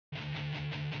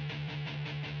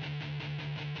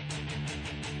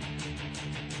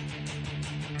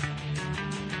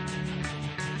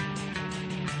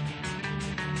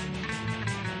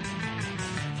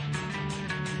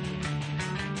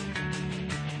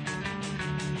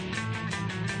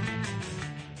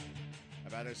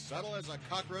About as subtle as a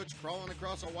cockroach crawling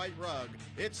across a white rug,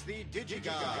 it's the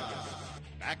DigiGuys.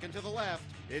 Back and to the left,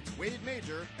 it's Wade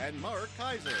Major and Mark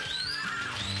Kaiser.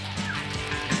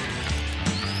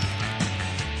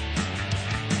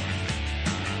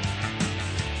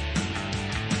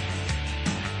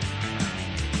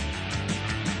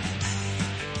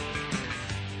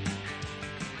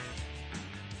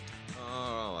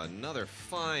 Oh, another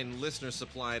fine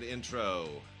listener-supplied intro.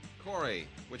 Corey,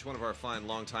 which one of our fine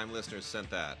long-time listeners sent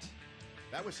that?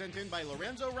 That was sent in by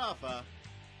Lorenzo Rafa.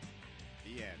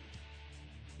 The end.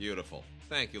 Beautiful.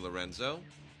 Thank you, Lorenzo.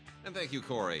 And thank you,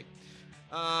 Corey.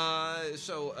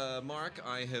 Mark,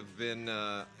 I have been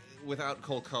without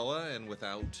Colcoa and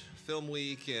without Film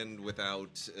Week and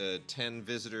without 10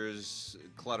 visitors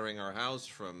cluttering our house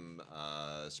from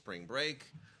spring break.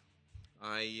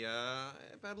 I've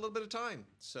had a little bit of time,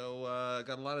 so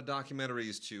got a lot of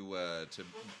documentaries to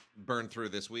burn through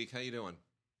this week. How you doing?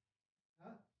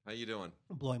 Huh? How you doing?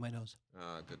 I'm blowing my nose.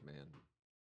 Good man.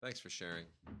 Thanks for sharing.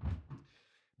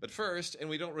 But first, and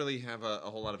we don't really have a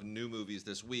whole lot of new movies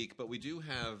this week, but we do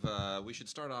have, we should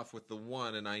start off with the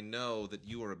one, and I know that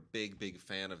you are a big, big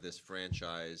fan of this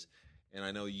franchise, and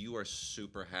I know you are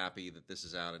super happy that this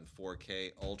is out in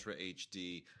 4K Ultra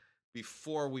HD.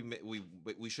 Before we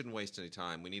shouldn't waste any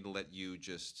time. We need to let you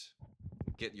just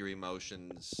get your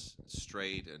emotions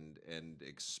straight and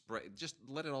express. Just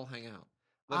let it all hang out.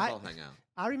 Let it all hang out.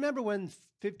 I remember when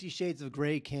 50 Shades of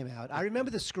Grey came out. I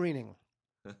remember the screening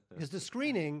because the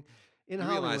screening in you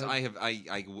Hollywood. Realize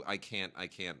I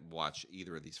can't watch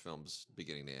either of these films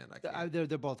beginning to end. I can't.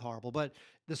 They're both horrible. But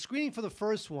the screening for the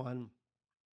first one,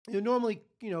 normally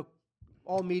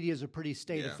all medias are pretty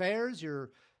state affairs.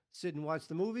 You're sit and watch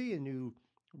the movie, and you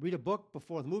read a book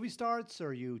before the movie starts,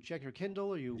 or you check your Kindle,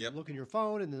 or you look in your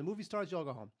phone, and then the movie starts, you all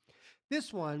go home.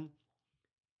 This one,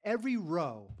 every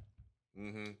row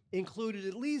included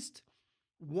at least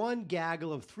one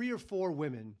gaggle of 3 or 4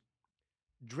 women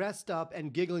dressed up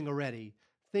and giggling already,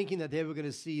 thinking that they were going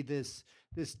to see this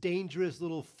dangerous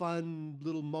little fun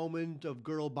little moment of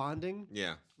girl bonding.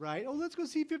 Yeah. Right? Oh, let's go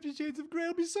see 50 Shades of Grey.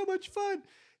 It'll be so much fun.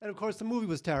 And of course, the movie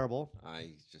was terrible.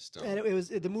 I just don't. And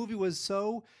the movie was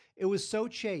so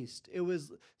chaste. It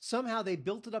was somehow they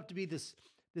built it up to be this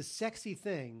sexy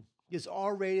thing, this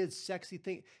R-rated sexy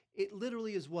thing. It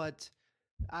literally is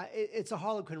it's a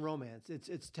Harlequin romance.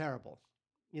 It's terrible.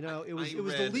 It was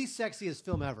the least sexiest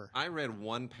film ever. I read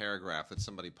one paragraph that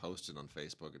somebody posted on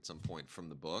Facebook at some point from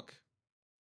the book.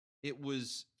 It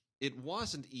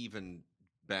wasn't even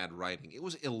bad writing. It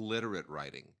was illiterate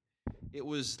writing. It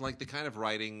was like the kind of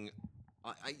writing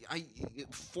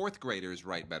fourth graders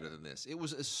write better than this. It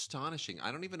was astonishing.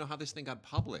 I don't even know how this thing got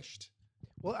published.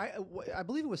 Well, I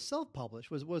believe it was self-published.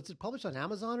 Was it published on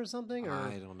Amazon or something? Or?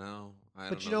 I don't know.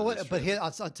 But you know what? But here,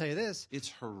 I'll tell you this. It's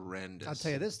horrendous. I'll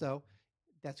tell you this, though.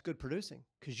 That's good producing.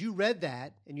 Because you read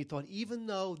that and you thought, even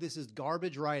though this is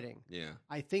garbage writing,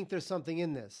 I think there's something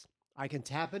in this. I can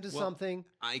tap into something.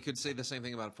 I could say the same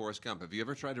thing about Forrest Gump. Have you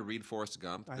ever tried to read Forrest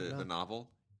Gump, the novel?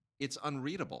 It's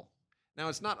unreadable. Now,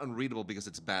 it's not unreadable because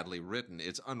it's badly written.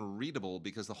 It's unreadable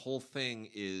because the whole thing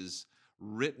is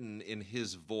written in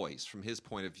his voice, from his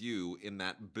point of view, in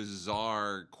that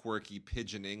bizarre, quirky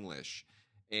pidgin English.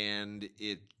 And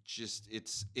it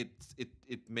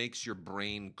makes your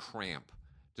brain cramp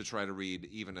to try to read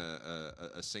even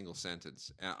a single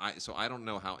sentence. So I don't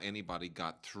know how anybody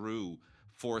got through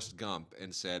Forrest Gump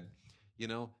and said,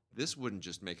 this wouldn't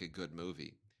just make a good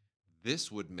movie.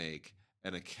 This would make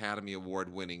an Academy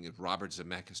Award-winning Robert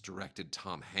Zemeckis-directed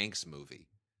Tom Hanks movie.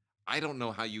 I don't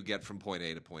know how you get from point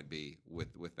A to point B with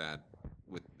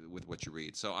what you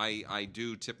read. So I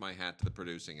do tip my hat to the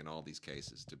producing in all these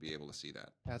cases to be able to see that.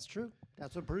 That's true.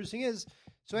 That's what producing is.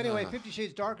 So anyway, 50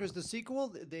 Shades Darker is the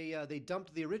sequel. They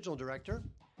dumped the original director.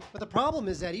 But the problem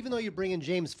is that even though you bring in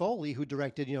James Foley, who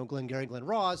directed Glengarry Glen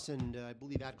Ross and I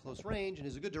believe At Close Range and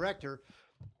is a good director,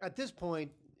 at this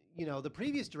point, the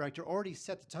previous director already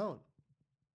set the tone.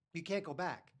 You can't go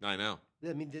back. I know.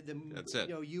 I mean, that's it.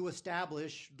 You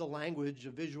establish the language,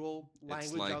 the visual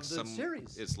language of the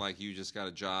series. It's like you just got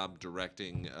a job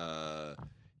directing, the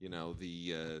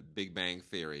Big Bang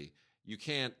Theory. You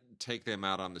can't take them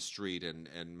out on the street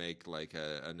and make like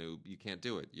a new. You can't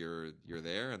do it. You're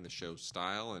there, and the show's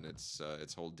style and its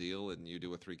whole deal, and you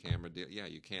do a 3-camera deal. Yeah,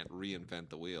 you can't reinvent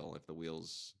the wheel if the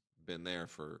wheel's been there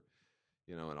for,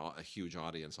 a huge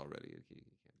audience already. You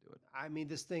can't do it. I mean,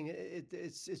 this thing,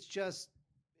 it's just.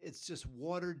 it's just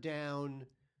watered down.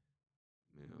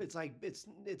 Yeah. It's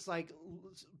like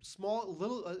small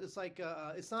little.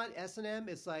 It's not S&M.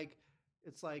 It's like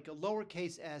a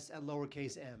lowercase s and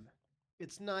lowercase m.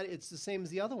 It's not. It's the same as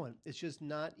the other one. It's just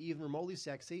not even remotely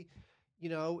sexy.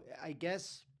 I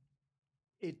guess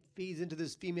it feeds into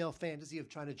this female fantasy of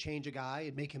trying to change a guy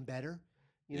and make him better.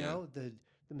 The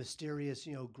mysterious,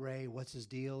 Gray, what's his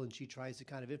deal? And she tries to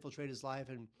kind of infiltrate his life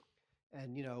and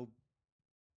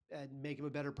and make him a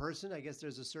better person. I guess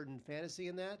there's a certain fantasy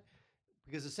in that,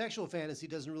 because the sexual fantasy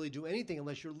doesn't really do anything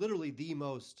unless you're literally the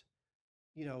most,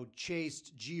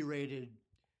 chaste, G-rated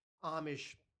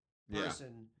Amish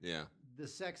person. Yeah. The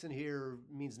sex in here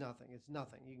means nothing. It's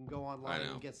nothing. You can go online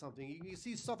and get something. You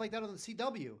see stuff like that on the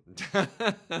CW.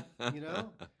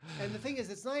 And the thing is,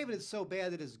 it's not even so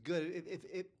bad that it's good.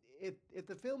 If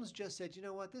the film's just said, you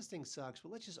know what, this thing sucks,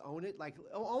 but let's just own it, like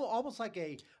almost like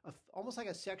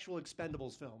a sexual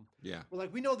Expendables film. Yeah. We're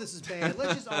like, we know this is bad.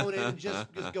 Let's just own it and just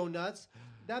go nuts.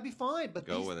 That'd be fine. But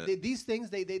these things,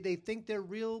 they think they're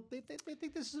real. They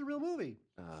think this is a real movie.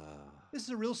 This is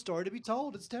a real story to be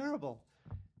told. It's terrible.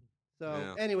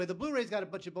 So anyway, the Blu-ray's got a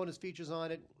bunch of bonus features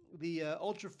on it. The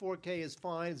Ultra 4K is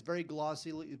fine. It's very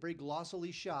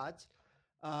glossily shot.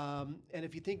 And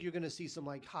if you think you're going to see some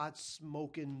like hot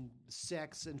smoking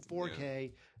sex in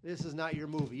 4K, this is not your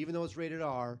movie. Even though it's rated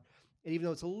R, and even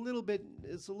though it's a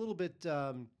little bit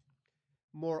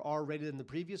more R-rated than the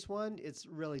previous one, it's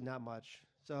really not much.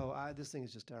 So this thing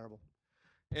is just terrible.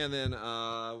 And then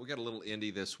we got a little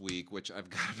indie this week, which I've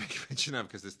got to make mention of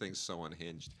because this thing's so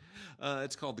unhinged.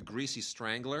 It's called The Greasy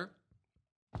Strangler.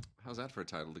 How's that for a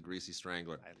title, The Greasy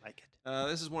Strangler? I like it.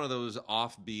 This is one of those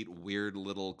offbeat, weird,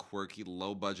 little, quirky,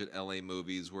 low-budget L.A.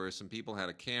 movies where some people had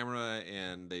a camera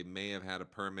and they may have had a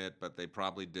permit, but they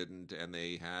probably didn't, and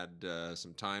they had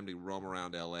some time to roam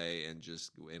around L.A.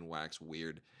 and wax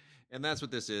weird. And that's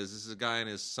what this is. This is a guy and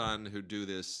his son who do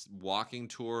this walking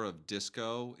tour of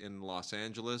disco in Los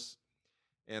Angeles,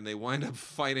 and they wind up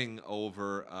fighting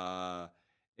over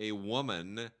a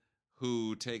woman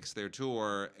who takes their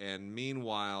tour, and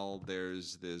meanwhile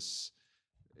there's this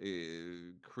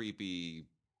creepy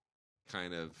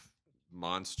kind of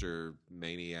monster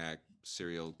maniac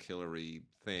serial killery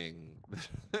thing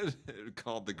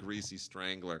called the Greasy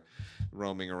Strangler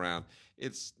roaming around.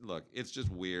 It's just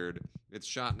weird. It's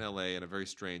shot in LA in a very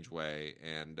strange way,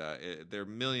 and there are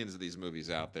millions of these movies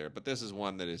out there, but this is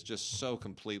one that is just so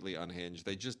completely unhinged.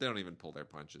 They don't even pull their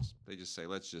punches. They just say,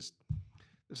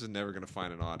 this is never going to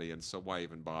find an audience, so why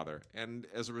even bother? And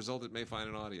as a result, it may find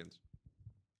an audience.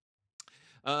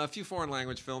 A few foreign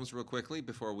language films real quickly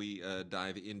before we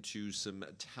dive into some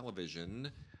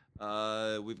television.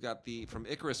 We've got from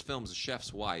Icarus Films, The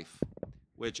Chef's Wife,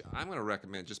 which I'm going to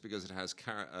recommend just because it has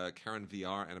Karen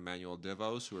Viard and Emmanuelle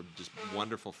Devos, who are just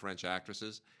wonderful French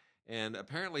actresses, and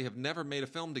apparently have never made a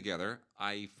film together.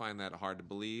 I find that hard to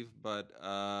believe, but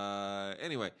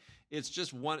anyway, it's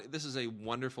just this is a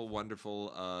wonderful,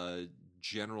 wonderful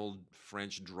general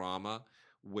French drama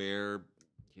where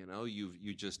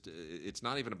it's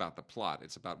not even about the plot.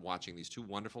 It's about watching these two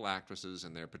wonderful actresses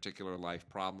and their particular life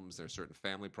problems, their certain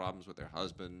family problems with their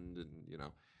husband, and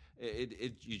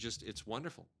it's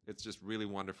wonderful. It's just really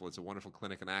wonderful. It's a wonderful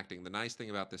clinic in acting. The nice thing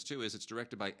about this too is it's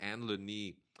directed by Anne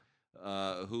Leni,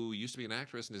 who used to be an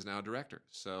actress and is now a director.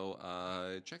 So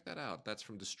check that out. That's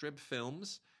from Distrib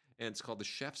Films, and it's called The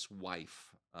Chef's Wife.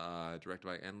 Directed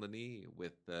by Anne Leni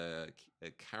with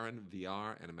Karen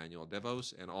Viard and Emmanuelle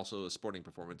Devos, and also a sporting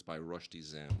performance by Rushdie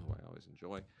Zem, who I always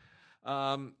enjoy.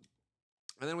 And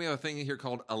then we have a thing here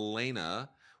called Elena,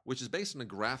 which is based on a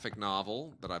graphic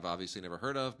novel that I've obviously never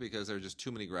heard of because there are just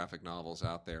too many graphic novels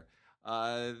out there.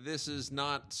 This is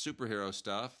not superhero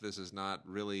stuff. This is not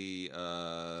really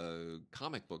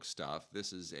comic book stuff.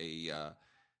 This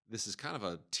is kind of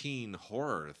a teen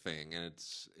horror thing, and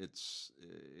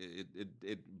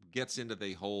it gets into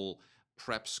the whole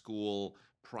prep school,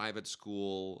 private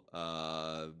school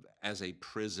as a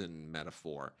prison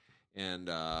metaphor. And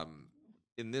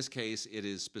in this case, it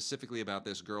is specifically about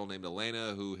this girl named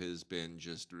Elena who has been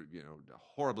just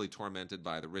horribly tormented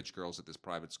by the rich girls at this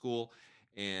private school,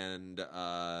 and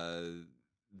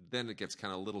then it gets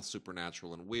kind of a little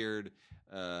supernatural and weird,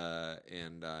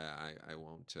 and I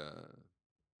won't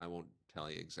tell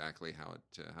you exactly how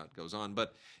it goes on,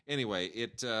 but anyway,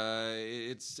 it's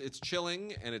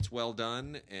chilling and it's well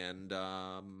done, and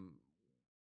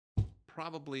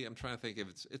probably I'm trying to think if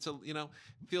it's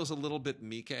feels a little bit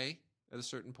Miike at a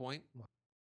certain point.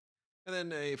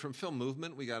 And then from Film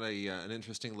Movement, we got an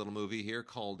interesting little movie here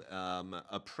called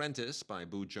Apprentice by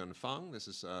Bu Junfeng. This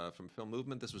is from Film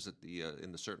Movement. This was at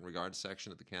in the Certain Regards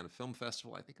section at the Cannes Film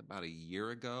Festival, I think about a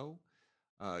year ago.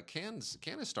 Cannes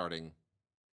is starting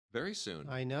very soon.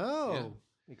 I know.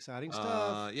 Exciting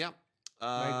stuff. Yeah.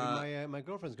 My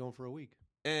girlfriend's going for a week.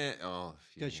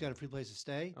 Because she got a free place to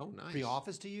stay. Oh, nice. Free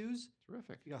office to use.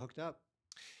 Terrific. She got hooked up.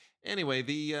 Anyway,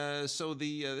 this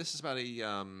is about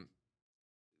a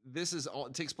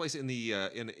it takes place in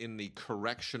the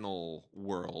correctional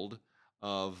world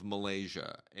of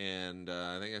Malaysia, and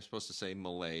I think I'm supposed to say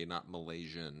Malay, not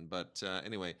Malaysian, but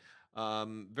anyway,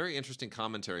 very interesting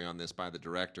commentary on this by the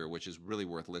director, which is really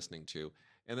worth listening to.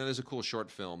 And then there's a cool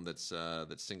short film that's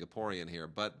Singaporean here,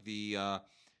 but the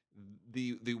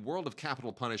world of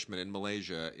capital punishment in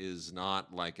Malaysia is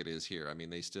not like it is here. I mean,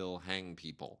 they still hang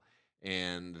people,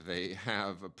 and they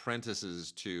have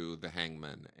apprentices to the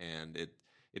hangman, and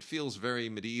it feels very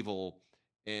medieval,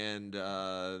 and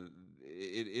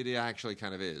it actually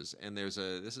kind of is. And there's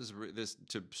this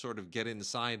to sort of get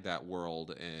inside that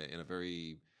world in a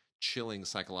very chilling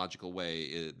psychological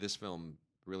way. This film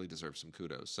really deserves some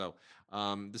kudos. So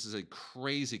this is a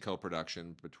crazy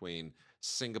co-production between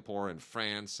Singapore and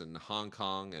France and Hong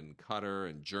Kong and Qatar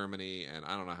and Germany, and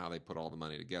I don't know how they put all the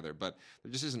money together, but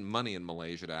there just isn't money in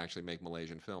Malaysia to actually make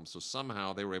Malaysian films. So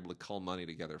somehow they were able to cull money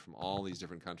together from all these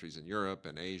different countries in Europe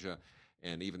and Asia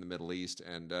and even the Middle East,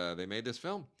 and they made this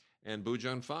film. And Bu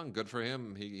Jun-feng, good for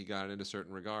him, he got it in a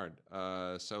certain regard.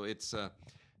 So it's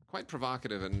quite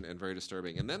provocative and very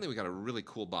disturbing. And then we got a really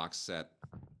cool box set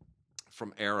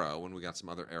from Arrow, and we got some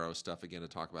other Arrow stuff again to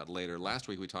talk about later. Last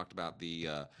week we talked about the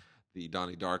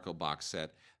Donnie Darko box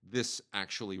set. This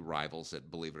actually rivals it,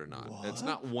 believe it or not. What? It's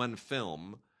not one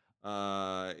film,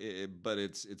 but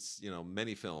it's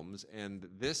many films. And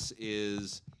this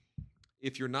is,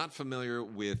 if you're not familiar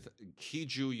with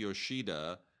Kiju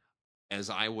Yoshida, as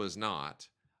I was not,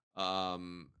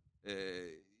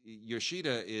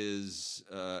 Yoshida is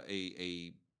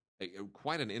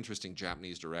quite an interesting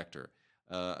Japanese director.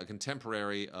 A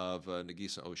contemporary of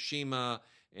Nagisa Oshima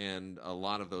and a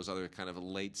lot of those other kind of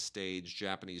late-stage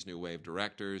Japanese New Wave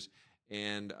directors.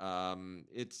 And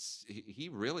he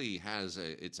really has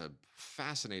it's a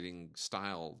fascinating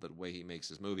style, the way he makes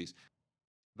his movies.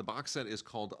 The box set is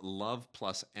called Love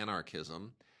Plus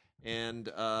Anarchism, and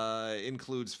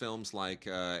includes films like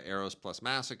Eros Plus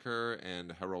Massacre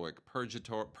and Heroic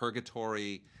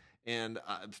Purgatory, and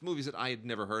movies that I had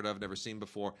never heard of, never seen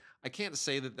before. I can't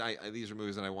say that these are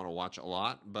movies that I want to watch a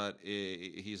lot, but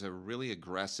he's a really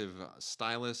aggressive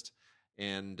stylist,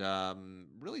 and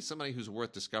really somebody who's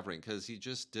worth discovering, because he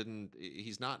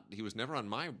was never on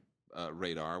my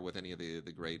radar with any of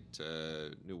the great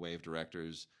new wave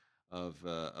directors of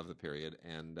the period.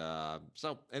 And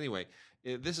so anyway,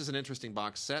 this is an interesting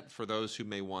box set for those who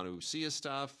may want to see his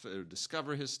stuff,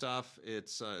 discover his stuff.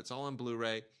 It's all on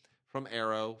Blu-ray. From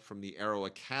Arrow, from the Arrow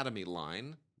Academy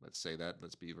line. Let's say that.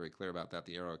 Let's be very clear about that.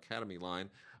 The Arrow Academy line.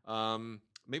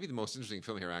 Maybe the most interesting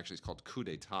film here actually is called Coup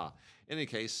d'Etat. In any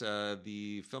case,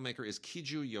 the filmmaker is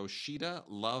Kiju Yoshida,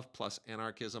 Love Plus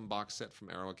Anarchism box set from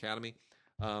Arrow Academy.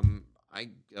 I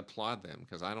applaud them,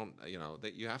 because I don't,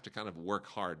 you have to kind of work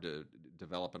hard to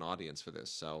develop an audience for this.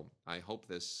 So I hope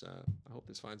this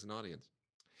finds an audience.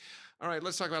 All right,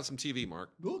 let's talk about some TV, Mark.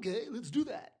 Okay, let's do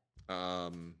that.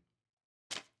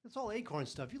 It's all Acorn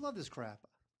stuff. You love this crap.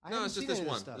 No, it's just this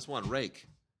one. This one, Rake.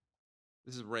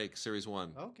 This is Rake, Series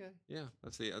 1. Okay. Yeah,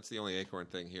 that's the only Acorn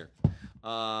thing here.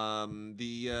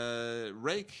 The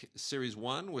Rake Series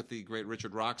 1 with the great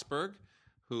Richard Roxburgh,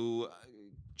 who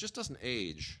just doesn't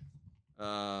age.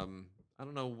 I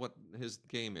don't know what his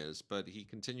game is, but he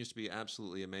continues to be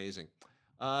absolutely amazing.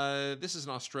 This is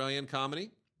an Australian comedy,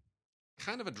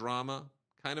 kind of a drama,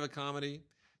 kind of a comedy.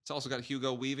 It's also got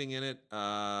Hugo Weaving in it,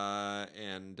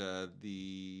 and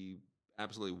the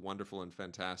absolutely wonderful and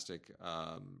fantastic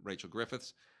Rachel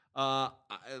Griffiths. And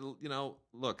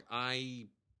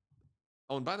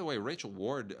by the way, Rachel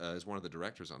Ward is one of the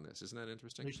directors on this. Isn't that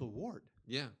interesting? Rachel Ward?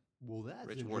 Yeah. Well, that's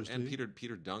Rachel interesting. Ward and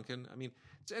Peter Duncan. I mean,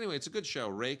 it's a good show.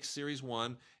 Rake Series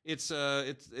 1. It's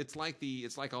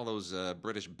like all those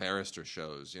British barrister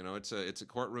shows. It's a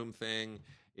courtroom thing.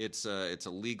 It's a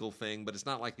legal thing, but it's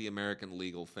not like the American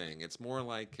legal thing. It's more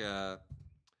like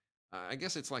I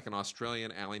guess it's like an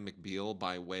Australian Ally McBeal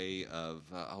by way of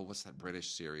what's that British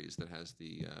series that has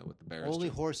the with the barrister? Only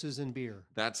Horses and Beer.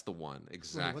 That's the one.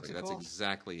 Exactly. What's it That's called?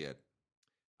 exactly it.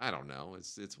 I don't know.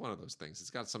 It's one of those things. It's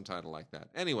got some title like that.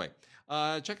 Anyway,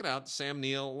 check it out. Sam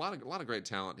Neill, a lot of great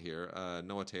talent here.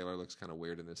 Noah Taylor looks kind of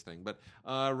weird in this thing, but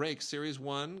Rake Series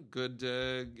 1, good.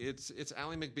 It's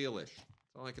Ally McBealish.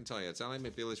 That's all I can tell you. It's Ally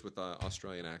McBealish with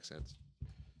Australian accents.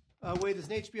 Wait, there's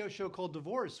an HBO show called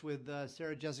Divorce with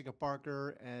Sarah Jessica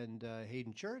Parker and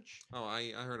Hayden Church. Oh,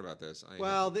 I heard about this.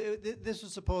 This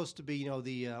was supposed to be,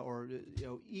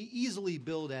 easily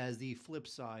billed as the flip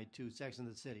side to Sex and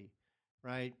the City,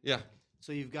 right? Yeah.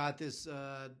 So you've got this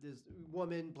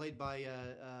woman played by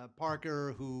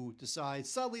Parker who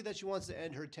decides suddenly that she wants to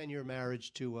end her 10-year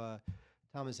marriage to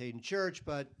Thomas Hayden Church,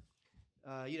 but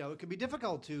it can be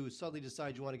difficult to suddenly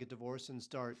decide you want to get divorced and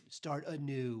start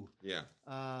anew. Yeah.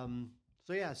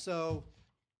 So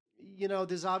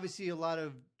there's obviously a lot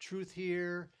of truth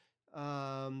here.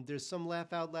 There's some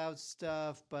laugh out loud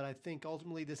stuff, but I think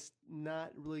ultimately this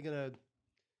not really going to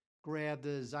grab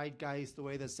the zeitgeist the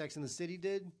way that Sex and the City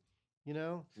did.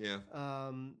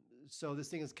 Yeah. So this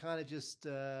thing is kind of just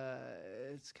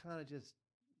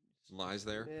lies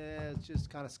there. Yeah, it's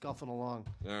just kind of scuffling along.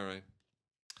 All right.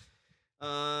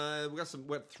 We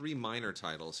got three minor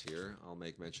titles here. I'll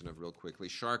make mention of real quickly.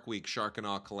 Shark Week, Shark and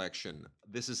Awe Collection.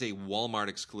 This is a Walmart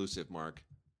exclusive, Mark.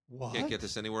 What? Can't get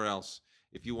this anywhere else.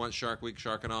 If you want Shark Week,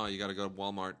 Shark and Awe, you got to go to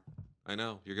Walmart. I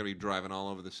know you're going to be driving all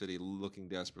over the city, looking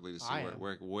desperately to see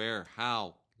where,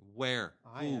 how, where,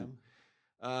 who.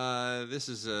 This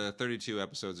is 32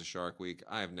 episodes of Shark Week.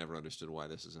 I have never understood why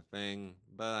this is a thing,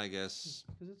 but I guess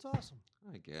because it's awesome.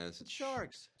 I guess it's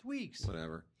sharks. It's weeks.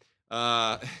 Whatever.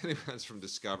 That's from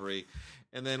Discovery,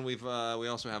 and then we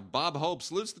also have Bob Hope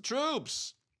Salutes the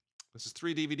Troops. This is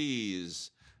 3 DVDs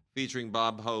featuring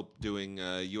Bob Hope doing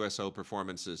USO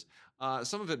performances.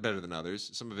 Some of it better than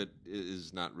others. Some of it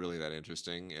is not really that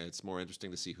interesting. It's more interesting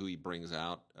to see who he brings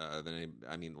out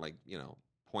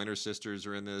Pointer Sisters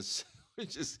are in this,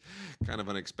 which is kind of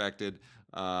unexpected.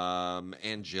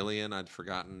 Ann Jillian, I'd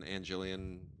forgotten Ann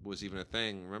Jillian was even a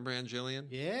thing. Remember Ann Jillian?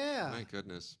 Yeah. My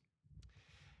goodness.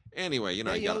 Anyway,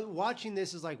 watching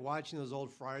this is like watching those old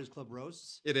Friars Club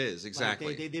roasts. It is,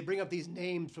 exactly. Like they bring up these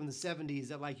names from the 70s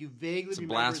that you vaguely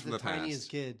remember as the tiniest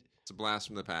kid. It's a blast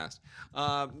from the past.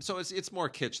 So it's more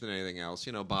kitsch than anything else.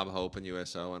 Bob Hope and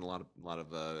USO and a lot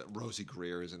of Rosie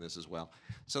Greer is in this as well.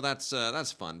 So that's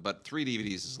fun. But 3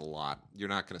 DVDs is a lot. You're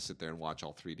not going to sit there and watch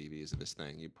all 3 DVDs of this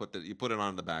thing. You put it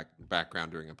on the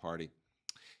background during a party.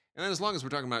 And then as long as we're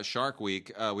talking about Shark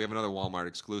Week, we have another Walmart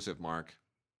exclusive, Mark.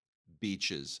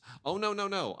 Beaches. Oh,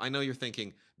 no. I know you're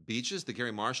thinking, Beaches, the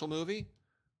Gary Marshall movie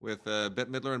with Bette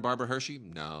Midler and Barbara Hershey?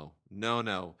 No.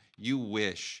 You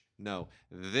wish. No.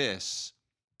 This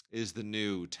is the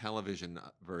new television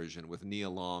version with Nia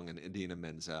Long and Idina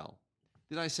Menzel.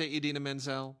 Did I say Idina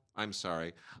Menzel? I'm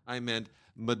sorry. I meant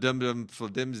Madame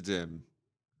Fladimsdim.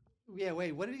 Yeah,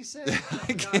 wait, what did he say?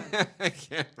 I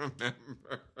can't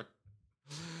remember.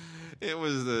 It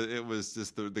was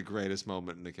just the greatest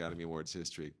moment in Academy Awards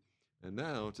history. And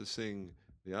now to sing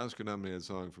the Oscar-nominated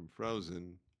song from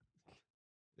Frozen,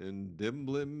 in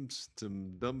Dimblim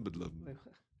Stum Dumbledum. Let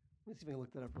me see if I can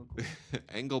look that up real quick.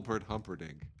 Engelbert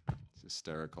Humperdinck. It's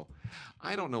hysterical.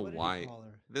 I don't know why.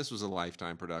 This was a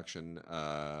Lifetime production,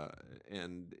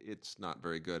 and it's not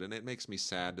very good. And it makes me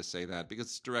sad to say that because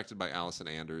it's directed by Allison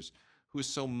Anders, who is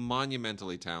so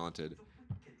monumentally talented. The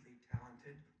wickedly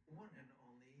talented, one and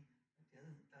only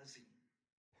Adele Dazeem.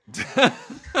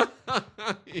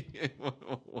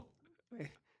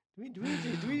 Wait, do we need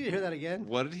to hear that again?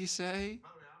 What did he say?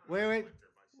 Wait.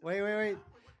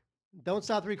 Don't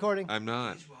stop the recording. I'm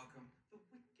not. Please welcome the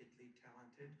wickedly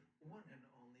talented, one and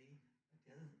only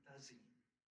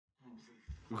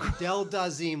Adele Dazeem. Adele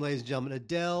Dazeem, ladies and gentlemen.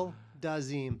 Adele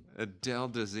Dazeem. Adele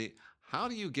Dazeem. How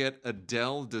do you get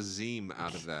Adele Dazeem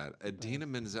out of that? Idina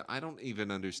Menzel. I don't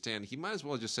even understand. He might as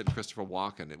well have just said Christopher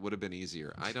Walken. It would have been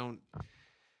easier. I don't.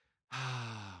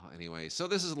 Anyway, so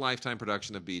this is a Lifetime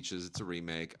production of Beaches. It's a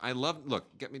remake. I love. Look,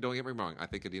 don't get me wrong. I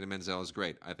think Idina Menzel is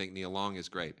great. I think Nia Long is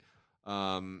great.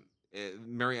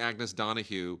 Mary Agnes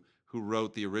Donahue, who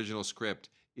wrote the original script,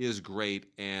 is great,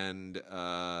 and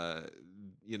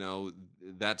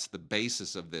that's the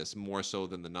basis of this more so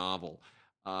than the novel.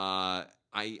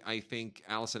 I think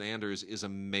Allison Anders is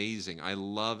amazing. I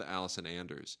love Allison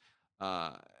Anders.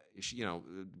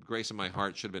 Grace in My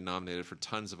Heart should have been nominated for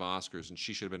tons of Oscars, and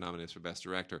she should have been nominated for Best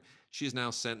Director. She is now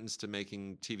sentenced to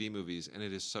making TV movies, and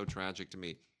it is so tragic to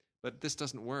me. But this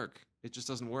doesn't work. It just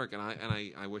doesn't work, and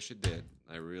I wish it did.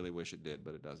 I really wish it did,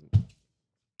 but it doesn't.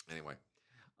 Anyway.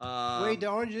 Wait, the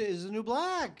Orange is the New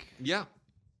Black. Yeah.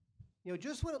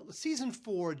 Just when season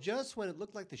 4, just when it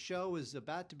looked like the show was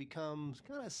about to kind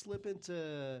of slip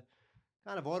into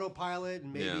kind of autopilot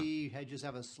and maybe had just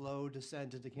have a slow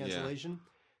descent into cancellation. Yeah.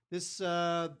 This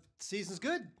season's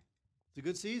good. It's a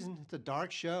good season. It's a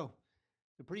dark show.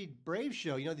 It's a pretty brave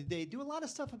show. They do a lot of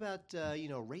stuff about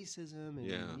racism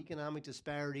and economic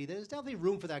disparity. There's definitely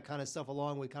room for that kind of stuff,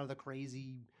 along with kind of the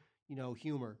crazy,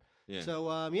 humor. Yeah.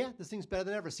 So this thing's better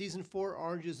than ever. Season 4,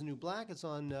 Orange is the New Black. It's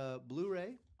on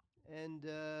Blu-ray, and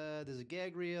there's a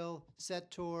gag reel, set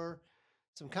tour,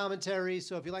 some commentary.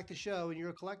 So if you like the show and you're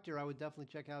a collector, I would definitely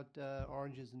check out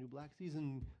Orange is the New Black,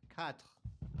 season 4.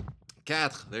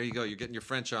 Quatre. There you go. You're getting your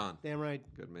French on. Damn right.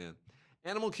 Good man.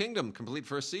 Animal Kingdom, complete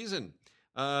first season.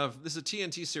 This is a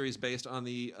TNT series based on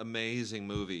the amazing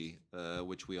movie,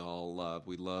 which we all love.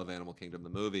 We love Animal Kingdom, the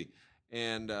movie.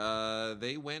 And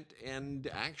they went and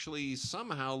actually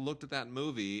somehow looked at that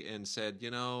movie and said,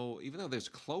 even though there's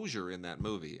closure in that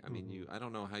movie, I mean, I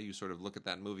don't know how you sort of look at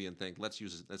that movie and think, let's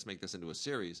make this into a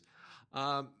series.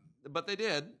 But they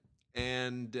did.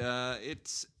 And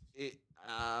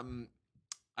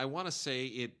I want to say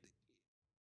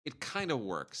it kind of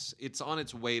works. It's on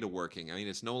its way to working. I mean,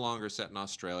 it's no longer set in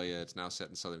Australia. It's now set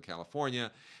in Southern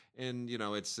California. And,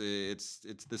 it's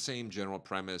the same general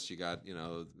premise. You got,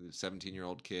 the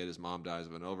 17-year-old kid, his mom dies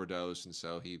of an overdose. And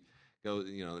so he goes,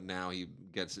 now he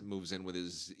moves in with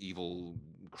his evil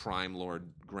crime lord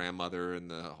grandmother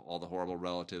and all the horrible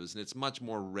relatives. And it's much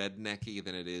more rednecky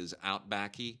than it is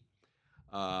outbacky.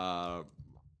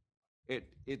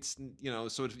 It's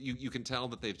so you can tell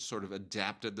that they've sort of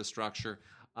adapted the structure.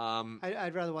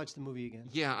 I'd rather watch the movie again.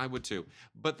 Yeah, I would too.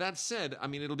 But that said, I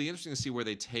mean, it'll be interesting to see where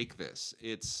they take this.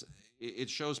 It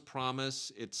shows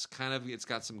promise. It's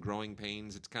got some growing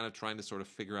pains. It's kind of trying to sort of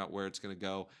figure out where it's going to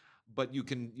go. But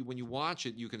when you watch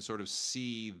it, you can sort of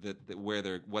see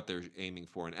what they're aiming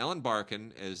for. And Ellen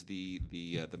Barkin, as the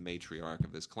matriarch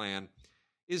of this clan,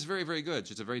 is very, very good.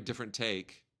 She's a very different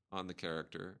take on the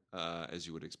character, as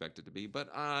you would expect it to be. But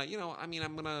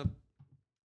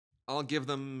I'll give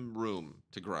them room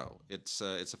to grow. It's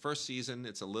a first season.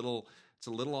 It's a little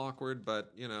awkward,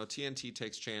 but TNT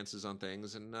takes chances on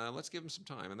things, and let's give them some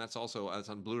time. And that's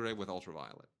on Blu-ray with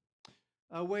Ultraviolet.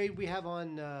 Wade, we have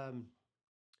on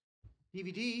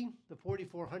DVD the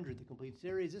 4400, the complete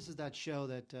series. This is that show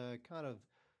that kind of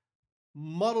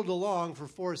muddled along for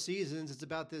 4 seasons. It's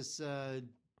about this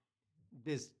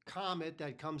comet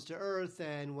that comes to Earth,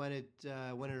 and when it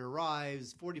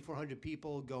arrives, 4,400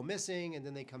 people go missing, and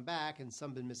then they come back, and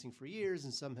some have been missing for years,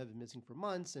 and some have been missing for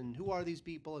months. And who are these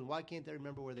people, and why can't they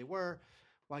remember where they were?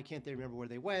 Why can't they remember where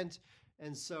they went?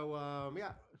 And so,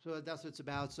 so that's what it's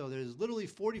about. So there's literally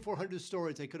 4,400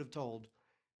 stories they could have told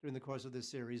during the course of this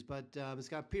series. But it's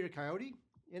got Peter Coyote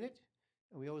in it,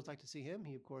 and we always like to see him.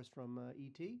 He, of course, from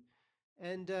E.T.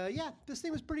 And this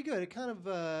thing was pretty good. It kind of,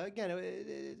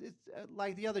 it's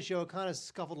like the other show, it kind of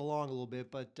scuffled along a little bit.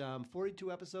 But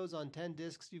 42 episodes on 10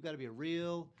 discs. You've got to be a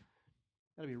real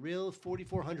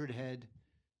 4,400 head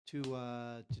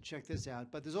to check this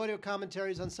out. But there's audio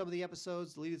commentaries on some of the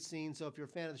episodes, deleted scenes. So if you're a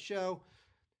fan of the show,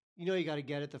 you got to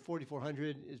get it. The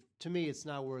 4,400 to me, it's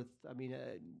not worth. I mean,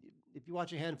 if you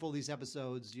watch a handful of these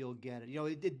episodes, you'll get it.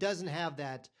 It doesn't have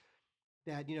that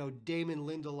Damon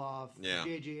Lindelof,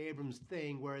 J.J. Abrams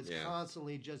thing where it's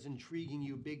constantly just intriguing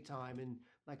you big time and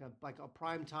like a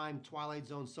primetime Twilight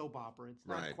Zone soap opera. It's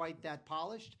not quite that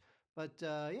polished, but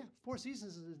 4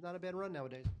 seasons is not a bad run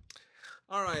nowadays.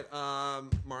 All right,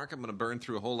 Mark, I'm going to burn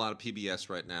through a whole lot of PBS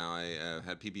right now. I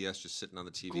had PBS just sitting on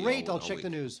the TV. Great, I'll check the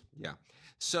news. Yeah.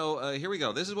 So here we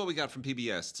go. This is what we got from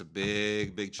PBS. It's a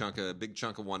big chunk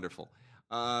of wonderful.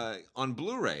 On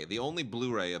Blu-ray, the only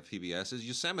Blu-ray of PBS is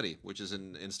Yosemite, which is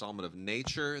an installment of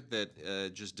nature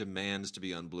that just demands to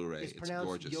be on Blu-ray. It's pronounced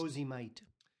gorgeous. Yosemite.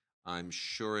 I'm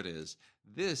sure it is.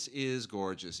 This is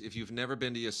gorgeous. If you've never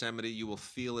been to Yosemite, you will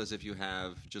feel as if you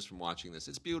have just from watching this.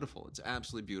 It's beautiful. It's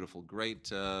absolutely beautiful. Great.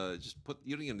 You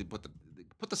don't even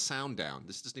put the sound down.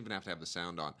 This doesn't even have to have the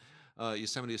sound on.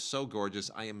 Yosemite is so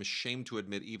gorgeous. I am ashamed to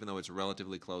admit, even though it's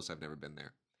relatively close, I've never been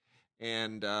there.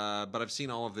 And but I've seen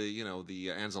all of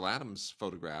the Ansel Adams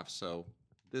photographs, so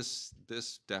this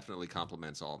definitely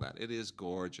complements all that. It is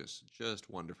gorgeous, just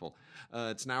wonderful.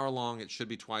 It's an hour long. It should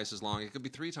be twice as long. It could be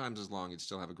 3 times as long. You'd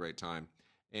still have a great time.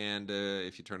 And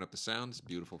if you turn up the sound, it's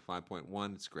beautiful.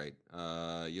 5.1. It's great.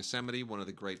 Yosemite, one of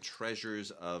the great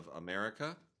treasures of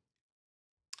America.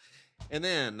 And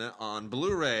then on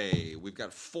Blu-ray, we've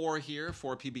got 4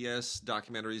 PBS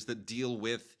documentaries that deal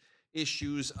with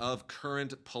issues of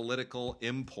current political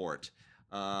import.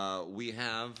 We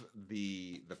have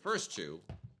the first 2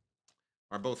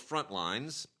 are both front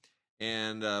lines,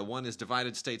 and one is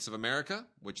Divided States of America,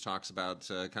 which talks about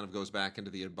kind of goes back into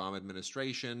the Obama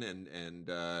administration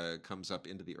and comes up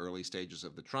into the early stages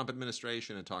of the Trump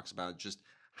administration and talks about just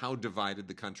how divided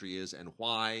the country is and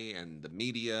why, and the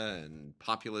media and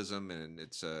populism, and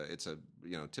it's a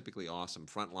typically awesome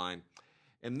front line.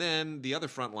 And then the other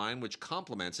front line, which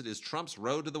complements it, is Trump's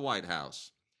road to the White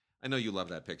House. I know you love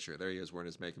that picture. There he is wearing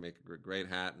his Make a Great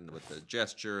hat and with the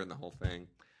gesture and the whole thing.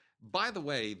 By the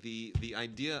way, the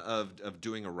idea of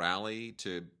doing a rally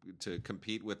to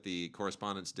compete with the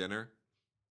Correspondents' Dinner,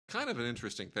 kind of an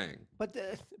interesting thing. But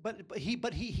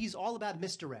he's all about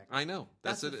misdirect. I know.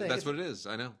 That's the it. thing. That's what it is.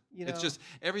 I know. It's just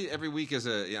every week is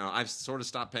I've sort of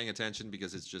stopped paying attention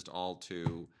because it's just all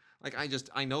too like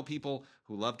I know people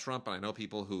who love Trump and I know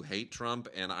people who hate Trump,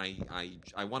 and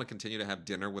I want to continue to have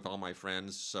dinner with all my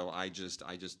friends, so I just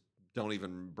don't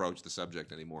even broach the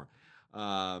subject anymore.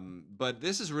 But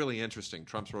this is really interesting.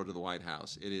 Trump's road to the White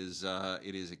House. It is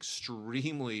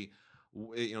extremely.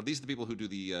 These are the people who do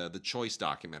the choice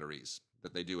documentaries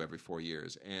that they do every 4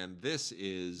 years, and this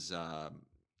is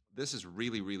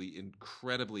really, really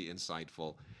incredibly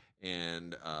insightful,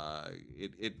 and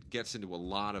it gets into a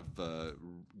lot of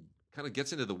kind of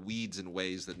gets into the weeds in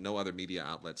ways that no other media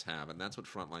outlets have, and that's what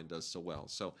Frontline does so well.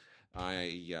 So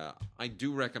I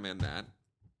do recommend that.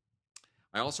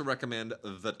 I also recommend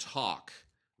The Talk: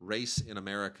 Race in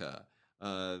America.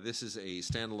 This is a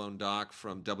standalone doc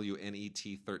from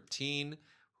WNET 13,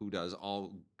 who does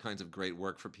all kinds of great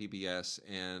work for PBS.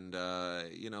 And,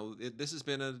 this has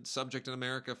been a subject in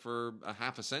America for a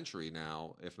half a century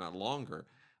now, if not longer,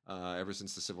 ever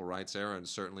since the Civil Rights era, and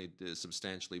certainly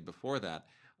substantially before that.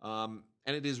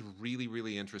 And it is really,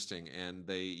 really interesting. And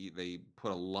they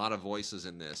put a lot of voices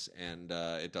in this, and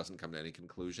it doesn't come to any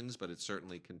conclusions, but it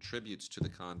certainly contributes to the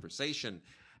conversation,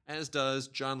 as does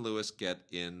John Lewis Get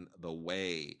in the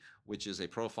Way, which is a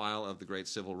profile of the great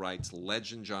civil rights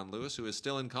legend John Lewis, who is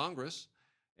still in Congress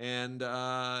and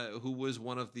who was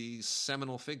one of the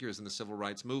seminal figures in the civil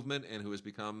rights movement and who has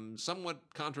become somewhat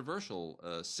controversial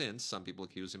since. Some people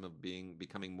accuse him of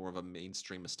becoming more of a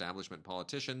mainstream establishment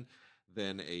politician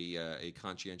than a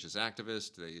conscientious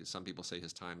activist. Some people say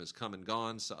his time has come and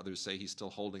gone. So others say he's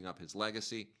still holding up his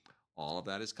legacy. All of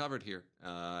that is covered here,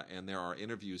 and there are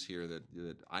interviews here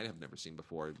that I have never seen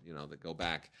before, that go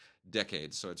back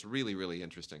decades. So it's really, really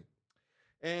interesting.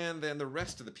 And then the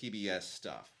rest of the PBS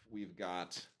stuff. We've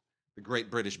got The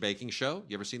Great British Baking Show.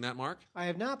 You ever seen that, Mark? I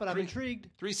have not, but I'm intrigued.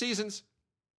 3 seasons.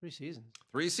 3 seasons.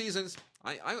 3 seasons.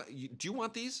 Do you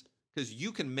want these? Because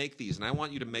you can make these, and I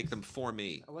want you to make them for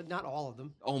me. Well, not all of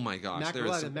them. Oh my gosh! The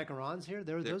macarons here.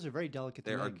 Those are very delicate.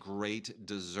 There are great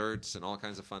desserts and all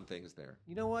kinds of fun things there.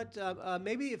 You know what?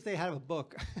 Maybe if they have a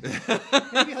book,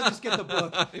 maybe I'll just get the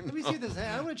book. Let me see this.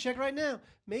 I'm going to check right now.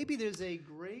 Maybe there's a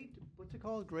what's it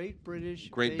called? Great British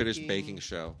Baking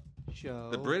Show.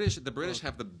 The British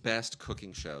have the best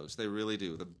cooking shows. They really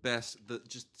do. The best.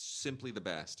 Just simply the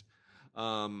best.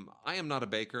 I am not a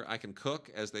baker. I can cook.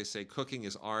 As they say, cooking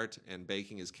is art and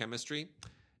baking is chemistry.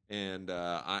 And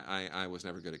I was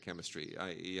never good at chemistry.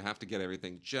 You have to get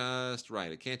everything just right.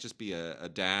 It can't just be a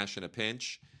dash and a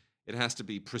pinch. It has to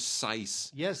be precise.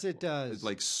 Yes, it does. It's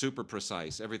like super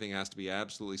precise. Everything has to be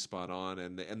absolutely spot on.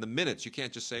 And the minutes, you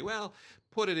can't just say, well,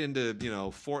 put it into,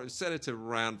 set it to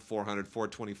around 400,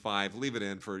 425, leave it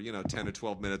in for, 10 or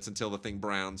 12 minutes until the thing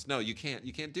browns. No, you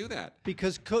can't do that.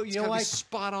 Because, it's gotta be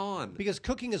spot on. Because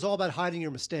cooking is all about hiding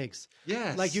your mistakes.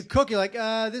 Yes. Like you cook, you're like,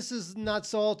 this is not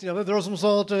salt, throw some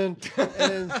salt in.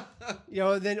 And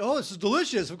then, this is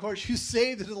delicious. Of course, you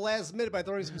saved it to the last minute by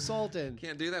throwing some salt in.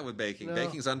 Can't do that with baking. No.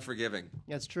 Baking's unforgiving.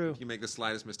 That's true. If you make the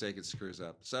slightest mistake, it screws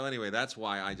up. So anyway, that's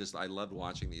why I loved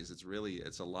watching these.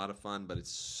 It's a lot of fun, but it's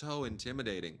so intimidating.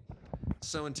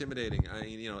 So intimidating. I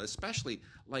mean, especially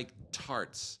like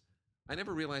tarts. I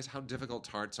never realized how difficult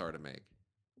tarts are to make.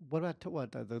 What about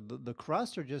the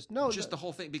crust or just no? Just the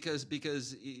whole thing because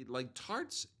like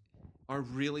tarts are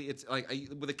really, it's like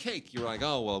with a cake you're like,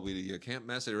 oh well, you can't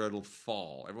mess it or it'll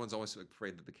fall. Everyone's always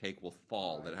afraid that the cake will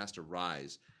fall, that it has to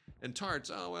rise. And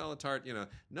tarts, oh well, a tart,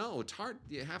 no tart.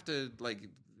 You have to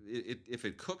if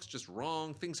it cooks just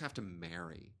wrong, things have to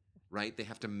marry. Right, they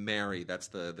have to marry. That's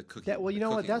the cooking. Well, you know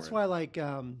what? That's word. why, what is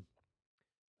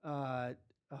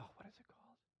it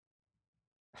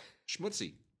called?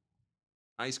 Schmutzy,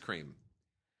 ice cream,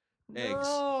 eggs.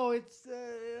 No, it's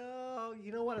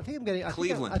you know what? I think I'm getting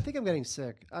Cleveland. I think I'm getting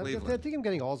sick. I think I'm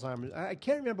getting Alzheimer's. I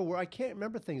can't remember I can't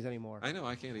remember things anymore. I know.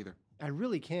 I can't either. I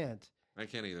really can't. I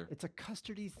can't either. It's a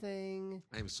custardy thing.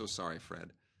 I am so sorry,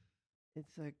 Fred.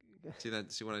 It's like See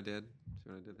that? See what I did? See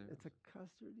what I did there? It's a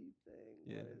custardy thing.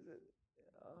 Yeah. What is it?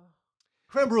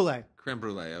 Creme brulee. Creme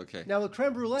brulee. Okay. Now with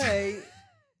creme brulee,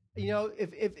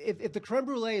 if the creme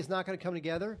brulee is not going to come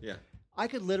together, yeah, I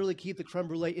could literally keep the creme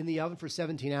brulee in the oven for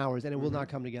 17 hours and it will not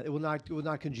come together. It will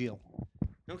not congeal.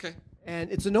 Okay. And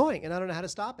it's annoying, and I don't know how to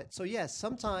stop it. So yes,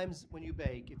 sometimes when you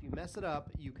bake, if you mess it up,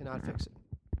 you cannot fix it.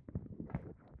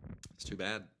 It's too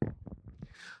bad.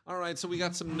 All right, so we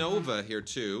got some Nova here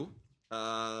too.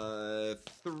 3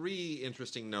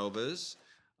 interesting Novas.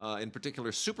 in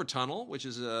particular Super Tunnel, which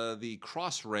is the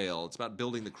Crossrail. It's about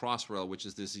building the Crossrail, which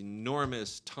is this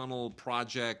enormous tunnel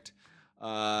project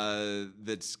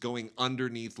that's going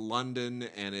underneath London,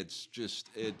 and it's just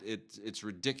it's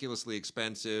ridiculously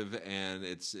expensive, and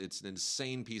it's an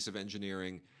insane piece of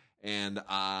engineering. And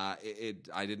I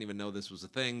didn't even know this was a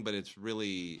thing, but it's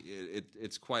really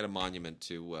it's quite a monument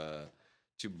to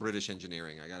British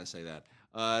engineering. I got to say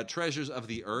that. Treasures of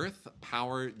the Earth: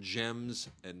 Power, Gems,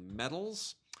 and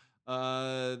Metals.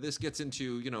 This gets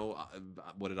into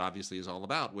what it obviously is all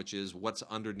about, which is what's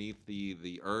underneath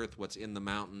the earth, what's in the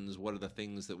mountains, what are the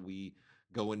things that we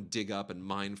go and dig up and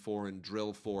mine for and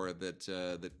drill for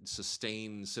that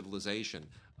sustain civilization.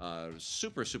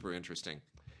 Super interesting.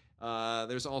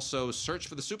 There's also Search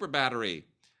for the Super Battery.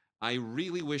 I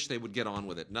really wish they would get on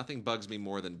with it. Nothing bugs me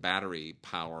more than battery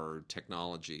power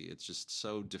technology. It's just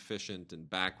so deficient and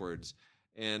backwards.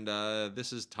 And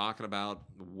this is talking about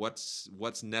what's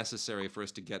necessary for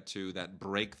us to get to that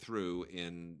breakthrough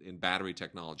in battery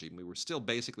technology. We were still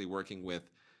basically working with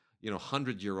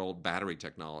 100-year-old battery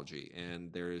technology,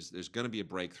 and there's going to be a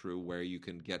breakthrough where you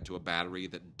can get to a battery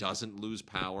that doesn't lose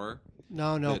power.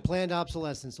 No, planned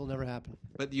obsolescence will never happen.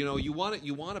 But you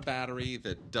want a battery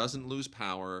that doesn't lose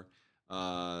power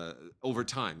over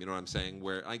time. You know what I'm saying?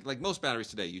 Where like most batteries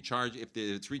today, you charge if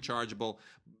it's rechargeable.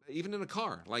 Even in a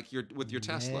car, like with your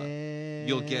Tesla,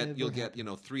 you'll get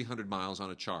 300 miles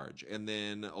on a charge, and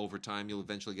then over time you'll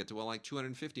eventually get to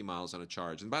 250 miles on a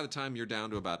charge, and by the time you're down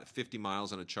to about 50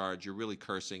 miles on a charge, you're really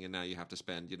cursing, and now you have to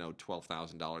spend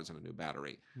 $12,000 on a new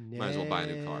battery. Might as well buy a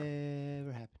new car.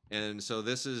 Never happen. And so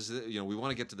this is we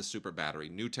want to get to the super battery,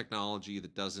 new technology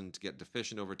that doesn't get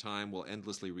deficient over time, will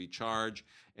endlessly recharge,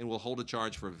 and will hold a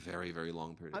charge for a very very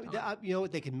long period of time. You know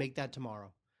what? They can make that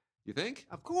tomorrow. You think?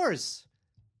 Of course.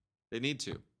 They need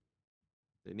to.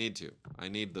 I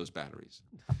need those batteries.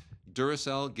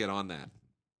 Duracell, get on that.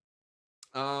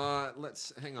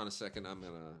 Let's hang on a second. I'm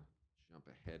gonna jump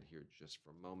ahead here just for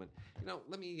a moment.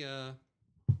 Let me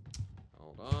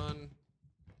hold on.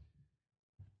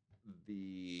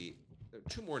 There are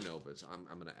two more novas I'm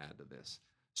going to add to this.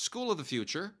 School of the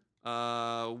Future,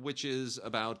 which is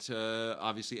about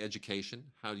obviously education,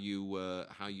 how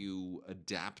you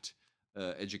adapt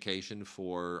education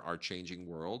for our changing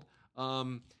world.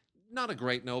 Not a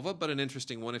great nova, but an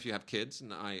interesting one if you have kids,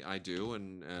 and I do,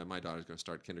 and my daughter's going to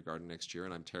start kindergarten next year,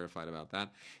 and I'm terrified about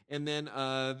that. And then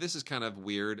this is kind of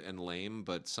weird and lame,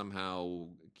 but somehow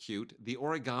cute. The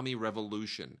Origami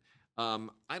Revolution.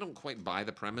 I don't quite buy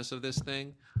the premise of this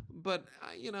thing, but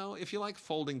if you like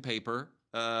folding paper,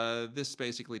 this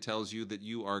basically tells you that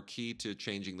you are key to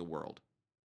changing the world.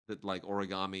 That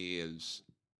origami is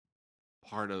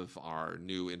part of our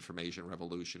new information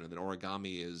revolution, and that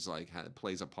origami is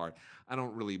plays a part. I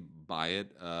don't really buy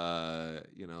it. The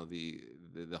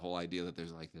whole idea that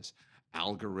there's this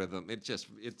algorithm.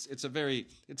 It's a very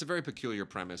peculiar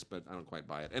premise, but I don't quite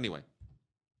buy it. Anyway.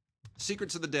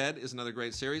 Secrets of the Dead is another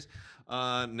great series.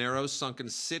 Nero's Sunken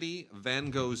City,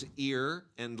 Van Gogh's Ear,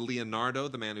 and Leonardo,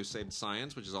 the Man Who Saved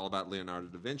Science, which is all about Leonardo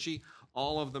da Vinci.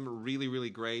 All of them are really,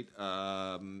 really great.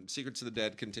 Secrets of the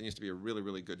Dead continues to be a really,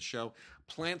 really good show.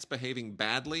 Plants Behaving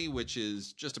Badly, which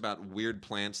is just about weird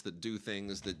plants that do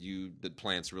things that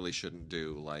plants really shouldn't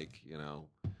do, like,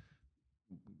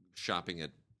 shopping at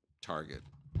Target.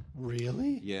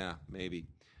 Really? Yeah, maybe.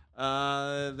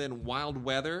 Then Wild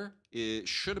Weather, it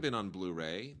should have been on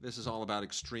Blu-ray. This is all about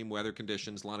extreme weather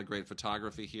conditions. A lot of great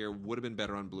photography here. Would have been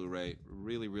better on Blu-ray.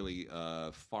 Really, really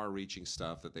far-reaching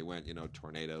stuff that they went,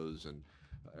 tornadoes and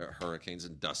hurricanes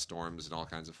and dust storms and all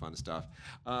kinds of fun stuff.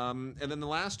 And then the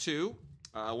last two,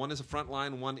 one is a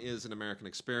Frontline, one is An American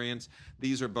Experience.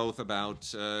 These are both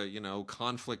about,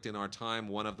 conflict in our time,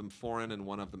 one of them foreign and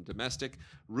one of them domestic.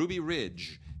 Ruby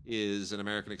Ridge is an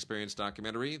American Experience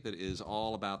documentary that is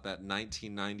all about that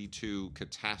 1992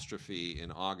 catastrophe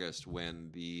in August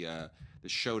when the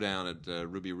showdown at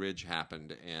Ruby Ridge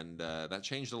happened, and that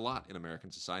changed a lot in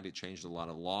American society. It changed a lot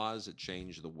of laws. It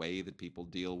changed the way that people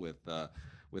deal with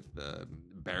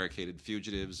barricaded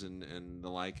fugitives and the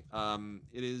like.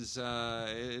 It's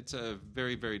a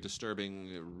very, very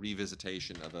disturbing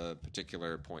revisitation of a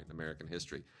particular point in American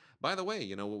history. By the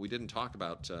way, what we didn't talk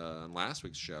about on last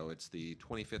week's show, it's the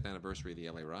 25th anniversary of the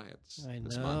LA riots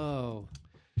this month.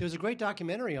 There was a great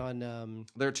documentary on...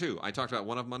 There are two. I talked about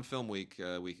one of them on Film Week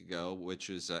a week ago,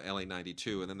 which is LA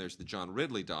 92, and then there's the John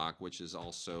Ridley doc, which is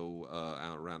also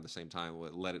out around the same time,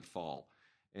 Let It Fall.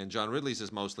 And John Ridley's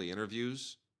is mostly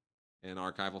interviews and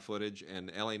archival footage,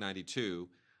 and LA 92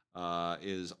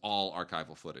 is all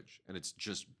archival footage, and it's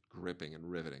just gripping and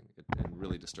riveting and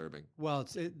really disturbing. Well,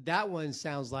 that one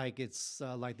sounds like it's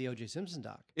like the O.J. Simpson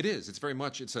doc. It is. It's very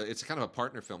much. It's kind of a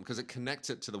partner film because it connects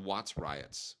it to the Watts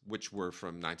riots, which were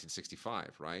from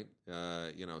 1965, right?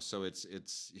 So it's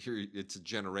a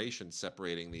generation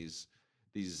separating these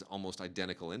almost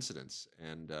identical incidents,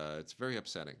 and it's very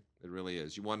upsetting. It really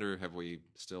is. You wonder, have we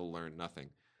still learned nothing?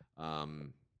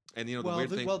 And the weird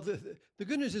thing. Well, the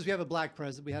good news is we have a black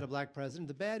president. We had a black president.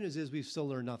 The bad news is we've still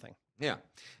learned nothing. Yeah,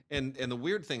 and the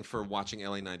weird thing for watching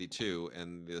LA 92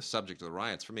 and the subject of the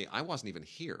riots for me, I wasn't even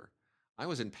here. I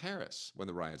was in Paris when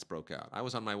the riots broke out. I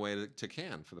was on my way to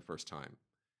Cannes for the first time,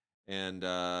 and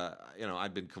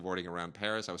I'd been cavorting around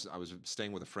Paris. I was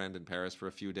staying with a friend in Paris for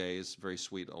a few days. Very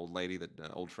sweet old lady, that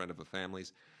old friend of the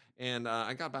family's, and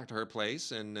I got back to her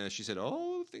place, and she said,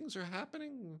 "Oh, things are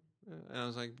happening." And I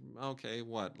was like, "Okay,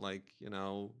 what? Like,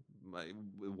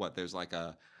 what? There's like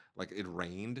it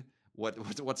rained."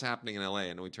 What's happening in LA?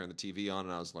 And we turned the TV on,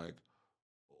 and I was like,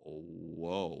 oh,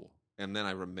 whoa. And then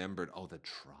I remembered, the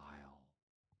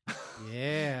trial.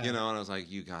 Yeah. And I was like,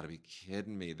 you got to be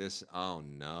kidding me. Oh,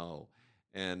 no.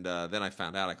 And then I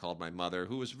found out. I called my mother,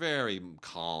 who was very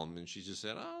calm, and she just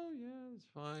said, oh, yeah, it's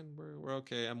fine. We're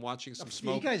okay. I'm watching some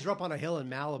smoke. You guys are up on a hill in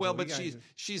Malibu. Well, but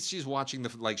she's watching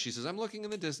she says, I'm looking in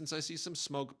the distance. I see some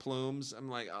smoke plumes. I'm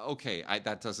like, okay,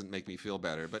 that doesn't make me feel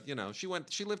better. But she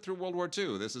lived through World War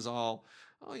II. This is all.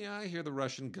 Oh yeah, I hear the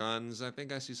Russian guns. I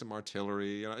think I see some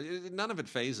artillery. None of it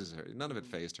phases her. None of it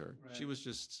phased her. Right.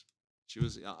 She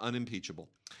was unimpeachable,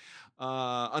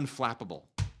 unflappable.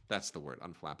 That's the word,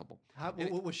 unflappable.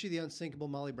 Was she the unsinkable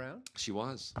Molly Brown? She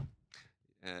was.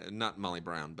 Not Molly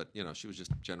Brown, but she was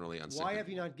just generally unsinkable. Why have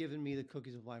you not given me the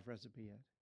Cookies of Life recipe yet?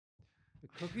 The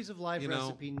Cookies of Life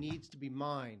recipe needs to be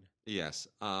mine. Yes.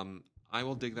 I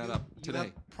will dig that up today. You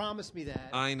have promised me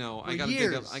that. I know. I got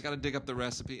to dig up the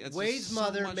recipe. Wade's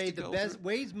mother made the best.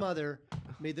 Wade's mother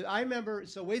made the. I remember.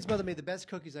 So Wade's mother made the best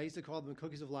cookies. I used to call them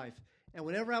Cookies of Life. And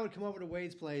whenever I would come over to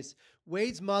Wade's place,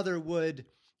 Wade's mother would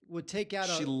take out.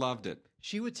 She loved it.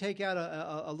 She would take out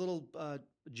a little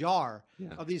jar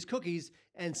of these cookies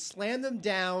and slam them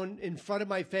down in front of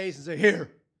my face and say,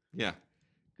 "Here." Yeah.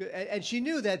 And she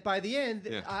knew that by the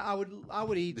end, I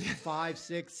would eat 5,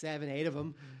 6, 7, 8 of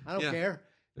them. I don't care.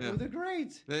 Yeah. They're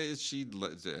great. She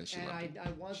loved it.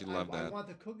 I want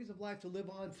the Cookies of Life to live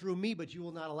on through me, but you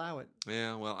will not allow it.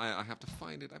 Yeah, well, I have to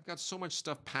find it. I've got so much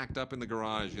stuff packed up in the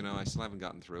garage. I still haven't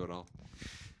gotten through it all.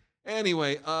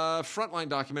 Anyway, Frontline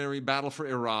documentary, Battle for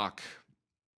Iraq,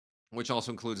 which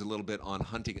also includes a little bit on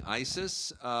hunting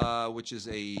ISIS, which is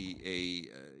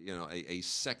a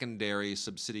secondary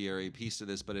subsidiary piece to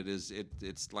this, but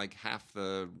it's like half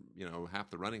the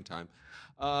running time.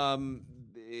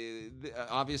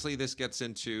 Obviously, this gets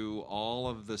into all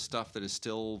of the stuff that is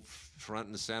still front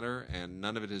and center, and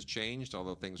none of it has changed,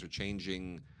 although things are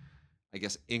changing, I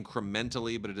guess,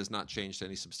 incrementally, but it has not changed to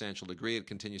any substantial degree. It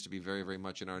continues to be very, very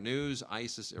much in our news.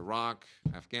 ISIS, Iraq,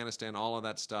 Afghanistan, all of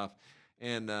that stuff.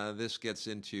 And this gets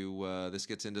into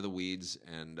the weeds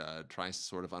and tries to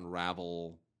sort of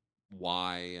unravel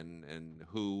why and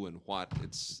who and what.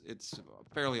 It's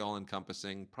fairly all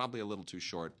encompassing, probably a little too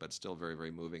short, but still very,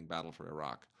 very moving. Battle for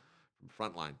Iraq from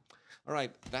Frontline. All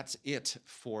right, that's it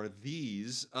for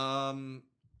these. Mark,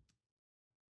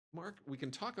 we can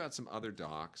talk about some other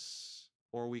docs,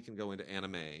 or we can go into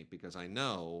anime, because I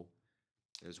know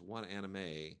there's one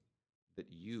anime that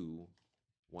you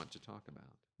want to talk about.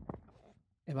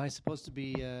 Am I supposed to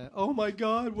be, oh my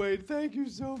God, Wade, thank you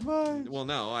so much. Well,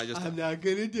 no, I'm not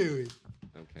going to do it.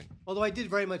 Okay. Although I did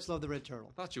very much love The Red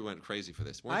Turtle. I thought you went crazy for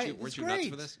this. Weren't you nuts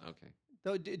for this? Okay.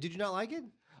 So, did you not like it?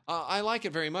 I like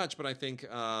it very much, but I think the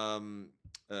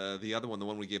other one, the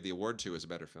one we gave the award to, is a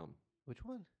better film. Which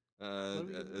one?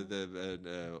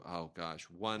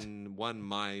 One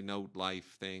My Note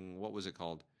Life thing. What was it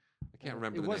called? I can't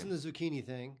remember. It wasn't the zucchini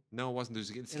thing. No, it wasn't the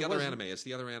zucchini. It's the other anime. It's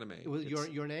the other anime. It was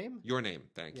Your Name? Your Name.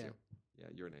 Thank you. Yeah,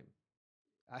 Your Name.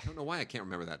 I don't know why I can't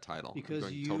remember that title. Because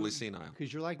I'm going totally senile.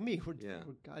 Because you're like me. We're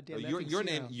goddamn.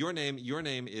 Your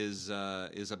name is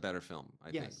a better film.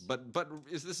 I think. But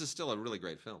this is still a really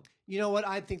great film. You know what?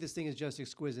 I think this thing is just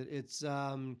exquisite. It's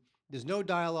there's no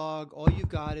dialogue. All you've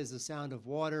got is the sound of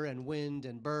water and wind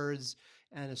and birds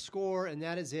and a score, and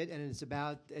that is it. And it's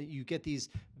about you get these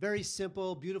very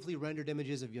simple, beautifully rendered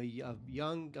images of a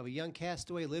young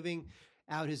castaway living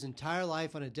out his entire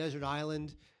life on a desert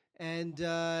island. And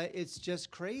it's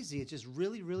just crazy. It's just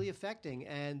really, really affecting.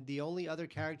 And the only other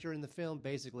character in the film,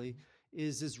 basically,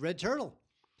 is this red turtle.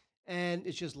 And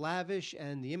it's just lavish,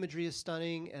 and the imagery is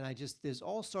stunning. And there's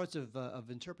all sorts of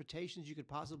interpretations you could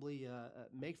possibly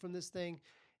make from this thing.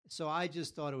 So I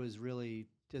just thought it was really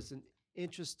just an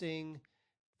interesting,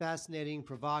 fascinating,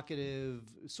 provocative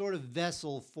sort of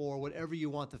vessel for whatever you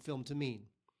want the film to mean.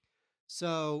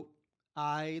 So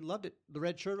I loved it. The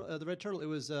Red Turtle. It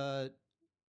was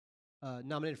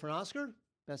nominated for an Oscar,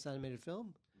 Best Animated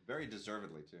Film. Very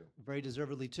deservedly, too. Very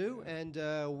deservedly, too. And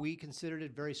we considered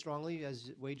it very strongly,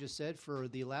 as Wade just said, for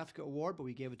the LAFCA Award, but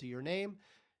we gave it to Your Name,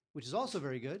 which is also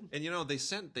very good. And, they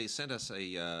sent us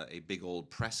a big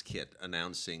old press kit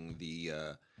announcing the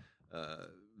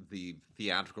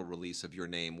theatrical release of Your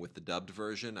Name with the dubbed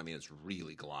version. I mean, it's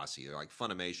really glossy. Like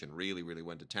Funimation really, really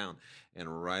went to town.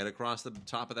 And right across the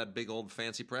top of that big old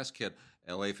fancy press kit,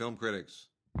 LA Film Critics.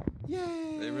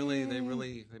 Yay! They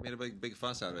made a big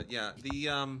fuss out of it. Yeah,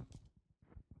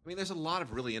 there's a lot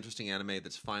of really interesting anime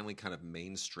that's finally kind of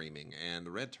mainstreaming, and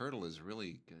the Red Turtle is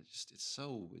really just it's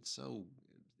so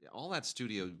all that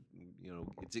studio,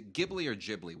 it's Ghibli or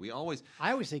Ghibli. I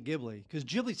always say Ghibli because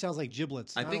Ghibli sounds like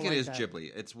giblets. I think it is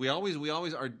Ghibli. It's we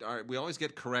always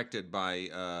get corrected by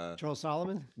Charles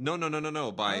Solomon. No,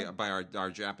 by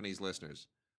our Japanese listeners.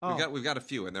 Oh. We've got a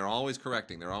few, and they're always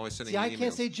correcting. They're always sending. See, I emails.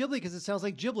 can't say Ghibli because it sounds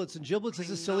like giblets, and giblets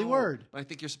is a silly word. I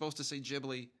think you're supposed to say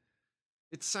Ghibli.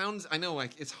 It sounds. I know,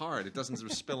 like it's hard. It doesn't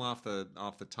spill off the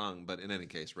tongue. But in any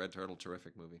case, Red Turtle,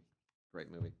 terrific movie, great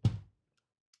movie.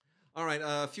 All right,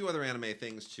 a few other anime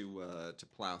things to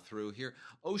plow through here.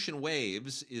 Ocean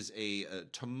Waves is a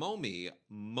Tomomi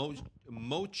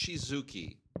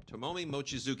Mochizuki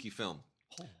film.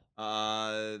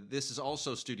 This is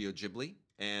also Studio Ghibli.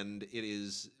 And it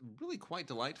is really quite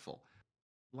delightful.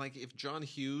 Like if John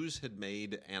Hughes had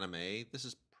made anime, this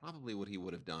is probably what he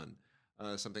would have done.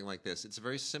 Something like this. It's a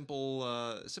very simple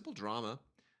drama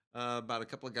about a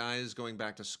couple of guys going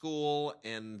back to school,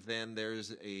 and then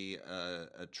there's a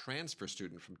transfer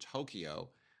student from Tokyo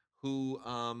who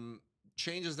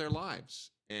changes their lives,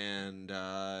 and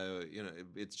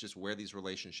it's just where these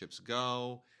relationships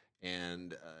go.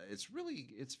 And it's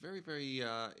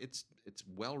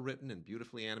well written and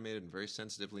beautifully animated and very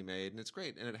sensitively made, and it's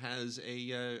great. And it has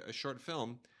a short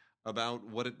film about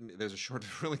there's a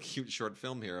really cute short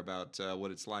film here about what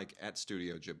it's like at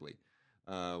Studio Ghibli,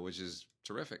 which is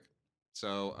terrific.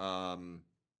 So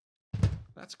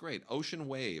that's great. Ocean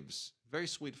Waves, very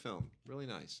sweet film, really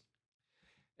nice.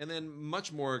 And then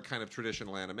much more kind of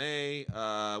traditional anime.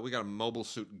 We got a Mobile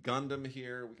Suit Gundam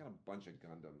here. We got a bunch of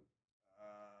Gundam.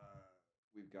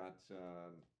 We've got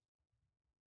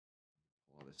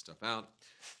all this stuff out.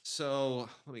 So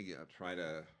let me try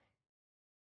to.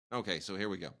 Okay, so here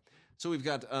we go. So we've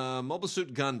got Mobile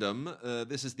Suit Gundam.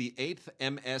 This is the 8th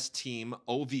MS Team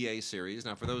OVA series.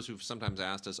 Now, for those who've sometimes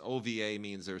asked us, OVA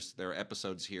means there are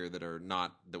episodes here that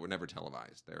were never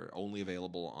televised. They're only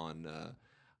available on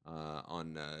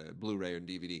Blu-ray and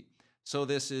DVD. So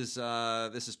this is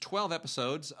 12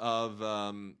 episodes of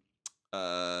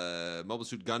Mobile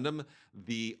Suit Gundam,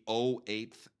 the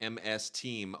 08th MS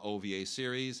Team OVA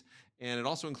series, and it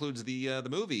also includes the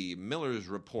movie Miller's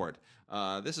Report.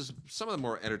 This is some of the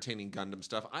more entertaining Gundam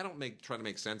stuff. I don't try to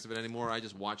make sense of it anymore. I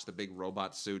just watch the big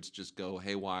robot suits just go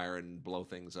haywire and blow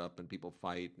things up, and people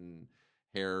fight and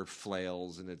hair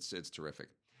flails, and it's terrific.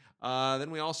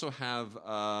 Then we also have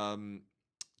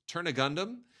Turn a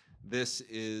Gundam.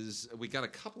 We got a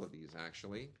couple of these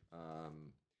actually.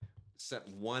 Set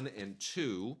 1 and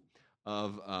 2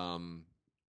 of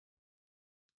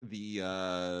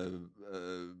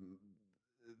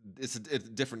it's a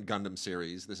different Gundam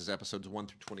series. This is episodes 1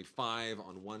 through 25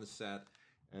 on one set,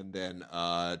 and then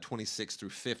 26 through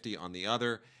 50 on the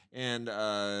other. And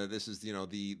this is the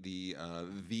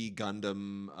V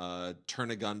Gundam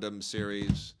Turn a Gundam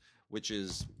series, which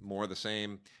is more the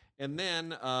same. And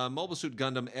then Mobile Suit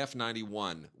Gundam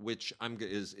F91, which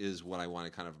is what I want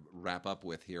to kind of wrap up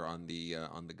with here on the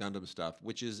Gundam stuff,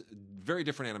 which is very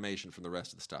different animation from the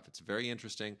rest of the stuff. It's very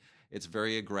interesting. It's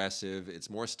very aggressive. It's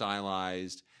more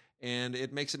stylized, and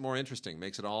it makes it more interesting.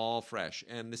 Makes it all fresh.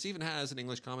 And this even has an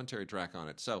English commentary track on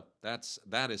it. So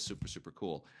that is super, super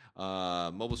cool.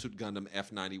 Mobile Suit Gundam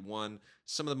F91,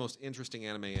 some of the most interesting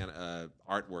anime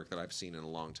artwork that I've seen in a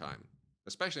long time.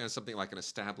 Especially on something like an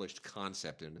established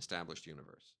concept in an established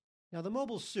universe. Now, the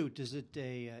mobile suit, is it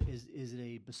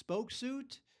a bespoke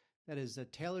suit that is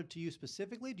tailored to you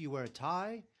specifically? Do you wear a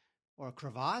tie or a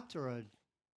cravat or a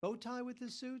bow tie with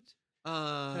this suit? Can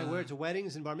I wear it to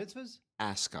weddings and bar mitzvahs?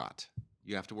 Ascot.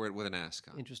 You have to wear it with an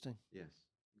ascot. Interesting. Yes,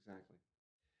 exactly.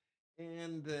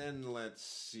 And then let's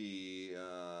see.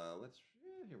 Here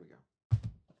we go.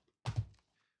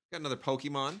 Got another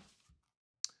Pokemon.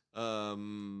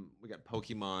 We got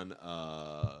Pokemon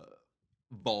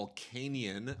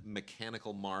Volcanion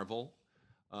Mechanical Marvel.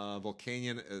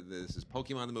 Volcanion, this is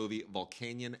Pokemon the movie,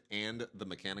 Volcanion and the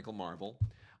Mechanical Marvel.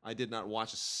 I did not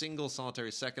watch a single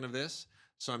solitary second of this,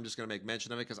 so I'm just going to make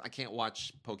mention of it because I can't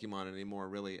watch Pokemon anymore.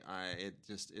 Really,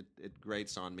 it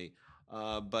grates on me.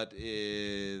 But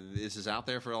this is out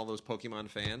there for all those Pokemon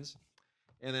fans.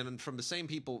 And then from the same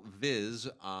people, Viz,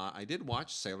 I did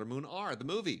watch Sailor Moon R, the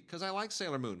movie, because I like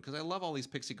Sailor Moon, because I love all these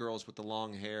pixie girls with the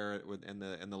long hair and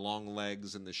the long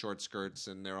legs and the short skirts,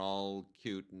 and they're all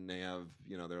cute, and they have,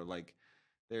 they're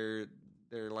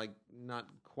like not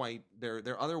quite, they're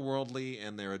otherworldly,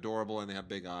 and they're adorable, and they have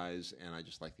big eyes, and I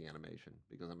just like the animation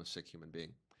because I'm a sick human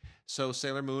being. So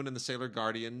Sailor Moon and the Sailor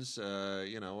Guardians,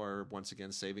 are once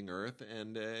again saving Earth,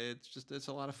 and it's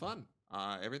a lot of fun.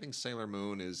 Everything Sailor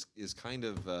Moon is kind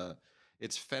of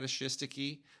it's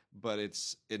fetishistic-y, but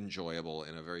it's enjoyable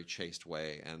in a very chaste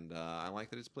way, and I like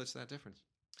that it splits that difference.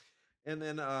 And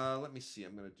then let me see,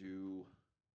 I'm going to do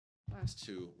last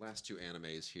two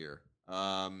animes here.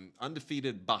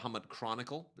 Undefeated Bahamut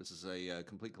Chronicle. This is a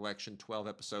complete collection, 12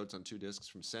 episodes on 2 discs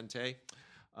from Sentai.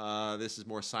 This is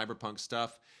more cyberpunk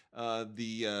stuff.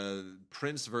 The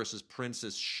Prince versus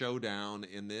Princess showdown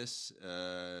in this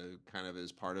kind of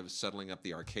is part of settling up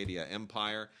the Arcadia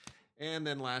Empire. And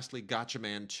then lastly,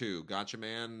 Gatchaman 2.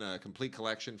 Gatchaman, complete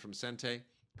collection from Sentai.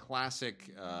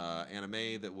 Classic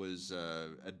anime that was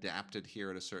adapted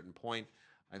here at a certain point.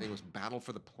 I think it was Battle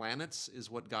for the Planets is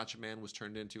what Gatchaman was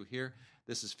turned into here.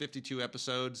 This is 52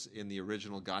 episodes in the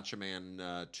original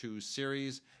Gatchaman 2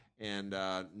 series. And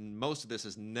most of this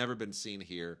has never been seen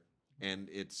here, and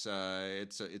it's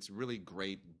really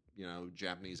great,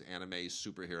 Japanese anime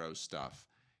superhero stuff.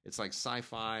 It's like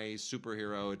sci-fi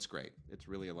superhero. It's great. It's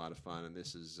really a lot of fun, and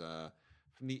this is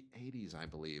from the 80s, I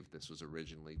believe. This was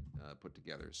originally put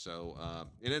together. So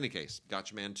in any case,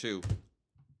 Gatchaman 2,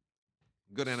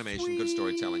 good animation, good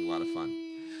storytelling, a lot of fun.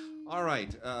 All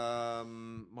right,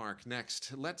 Mark.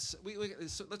 Next, let's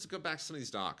go back to some of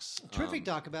these docs. Terrific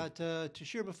doc about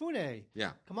Toshiro Mifune.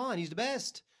 Yeah, come on, he's the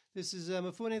best. This is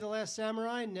Mifune: The Last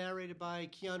Samurai, narrated by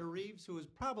Keanu Reeves, who is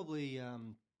probably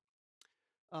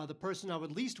the person I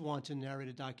would least want to narrate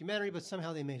a documentary, but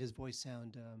somehow they made his voice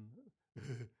sound.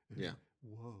 Yeah.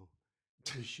 Whoa,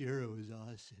 Toshiro is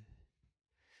awesome.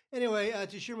 Anyway,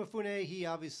 Toshiro Mifune, he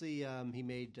obviously he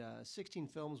made 16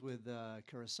 films with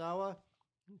Kurosawa,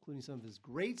 including some of his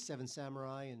greats, Seven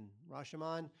Samurai and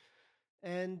Rashomon.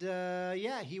 And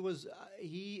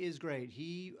he is great.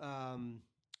 He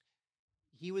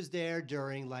was there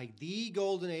during like the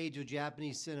golden age of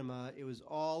Japanese cinema. It was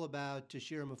all about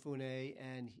Toshiro Mifune,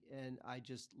 and I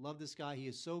just love this guy. He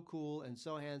is so cool and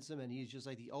so handsome, and he's just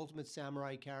like the ultimate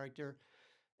samurai character.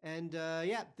 And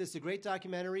this is a great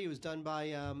documentary. It was done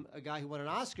by a guy who won an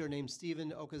Oscar named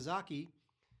Stephen Okazaki.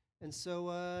 And so,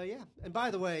 And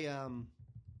by the way,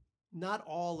 not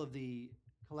all of the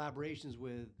collaborations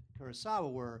with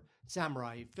Kurosawa were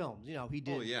samurai films. He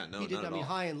did. Oh yeah, no, he did. Not at all.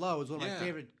 High and Low is one of my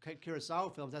favorite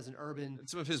Kurosawa films. That's an urban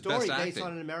some of his story best based acting.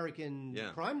 on an American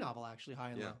crime novel, actually. High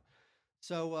and Low.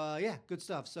 So good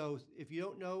stuff. So if you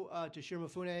don't know Toshiro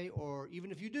Mifune, or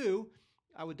even if you do,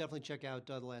 I would definitely check out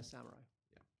The Last Samurai.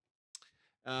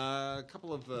 A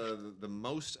couple of the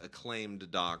most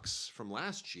acclaimed docs from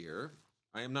last year.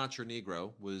 I Am Not Your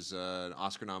Negro was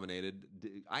Oscar nominated.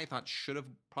 I thought should have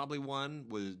probably won,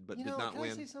 but did not win.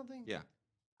 Can I say something? Yeah.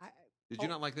 Did you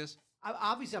not like this?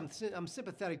 Obviously, I'm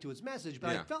sympathetic to its message,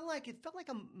 but Yeah.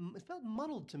 it felt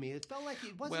muddled to me. It felt like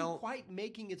it wasn't quite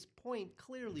making its point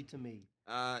clearly to me.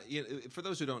 For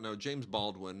those who don't know, James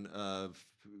Baldwin,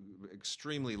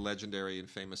 extremely legendary and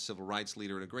famous civil rights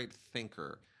leader and a great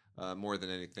thinker. More than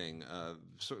anything,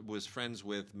 was friends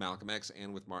with Malcolm X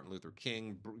and with Martin Luther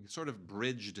King, sort of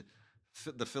bridged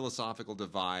the philosophical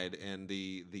divide, and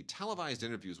the televised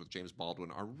interviews with James Baldwin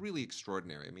are really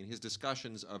extraordinary. I mean, his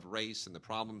discussions of race and the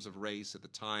problems of race at the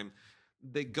time,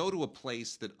 they go to a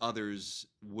place that others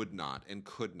would not and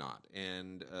could not,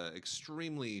 and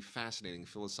extremely fascinating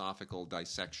philosophical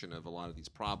dissection of a lot of these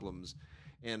problems,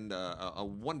 and a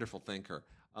wonderful thinker.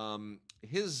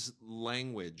 His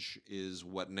language is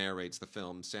what narrates the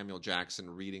film. Samuel Jackson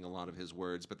reading a lot of his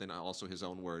words, but then also his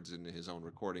own words in his own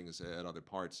recordings at other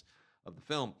parts of the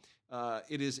film.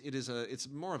 It's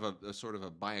more of a sort of a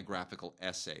biographical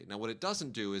essay. Now, what it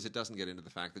doesn't do is it doesn't get into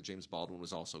the fact that James Baldwin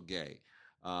was also gay,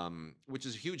 which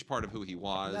is a huge part of who he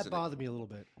was. That bothered me a little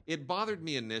bit. It bothered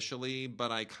me initially,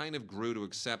 but I kind of grew to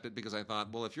accept it because I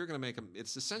thought, well, if you're going to make him,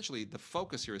 it's essentially the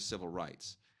focus here is civil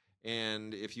rights.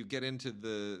 And if you get into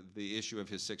the issue of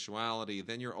his sexuality,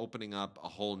 then you're opening up a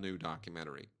whole new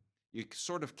documentary. You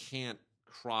sort of can't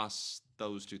cross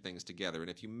those two things together. And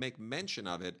if you make mention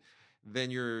of it,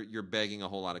 then you're begging a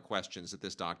whole lot of questions that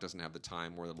this doc doesn't have the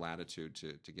time or the latitude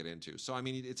to get into. So, I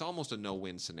mean, it's almost a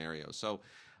no-win scenario. So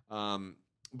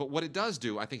but what it does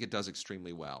do, I think it does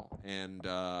extremely well. And,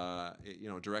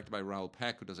 directed by Raoul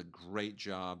Peck, who does a great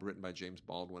job, written by James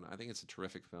Baldwin. I think it's a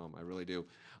terrific film. I really do.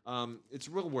 It's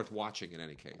real worth watching in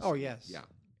any case. Oh, yes. Yeah.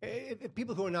 If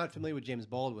people who are not familiar with James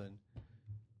Baldwin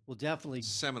will definitely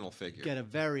Seminal figure. get a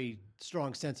very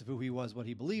strong sense of who he was, what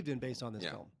he believed in based on this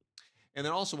film. And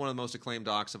then also one of the most acclaimed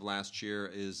docs of last year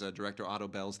is director Otto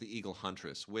Bell's The Eagle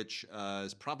Huntress, which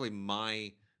is probably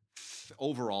my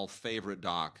overall favorite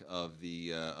doc of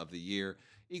the year.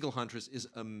 Eagle Huntress is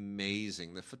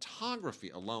amazing. The photography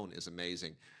alone is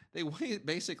amazing. They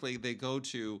go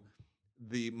to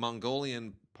the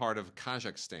Mongolian part of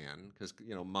Kazakhstan, because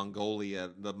Mongolia,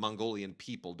 the Mongolian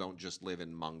people don't just live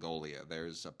in Mongolia.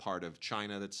 There's a part of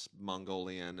China that's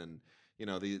Mongolian, and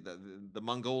the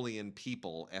Mongolian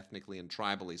people ethnically and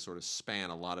tribally sort of span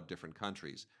a lot of different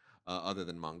countries other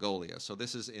than Mongolia. So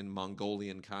this is in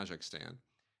Mongolian Kazakhstan.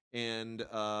 And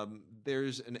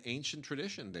there's an ancient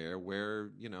tradition there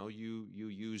where you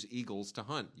use eagles to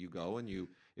hunt. You go and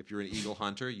if you're an eagle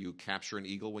hunter, you capture an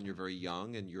eagle when you're very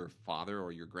young, and your father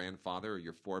or your grandfather or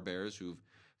your forebears who've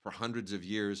for hundreds of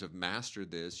years have mastered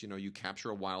this. You capture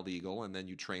a wild eagle, and then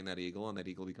you train that eagle, and that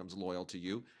eagle becomes loyal to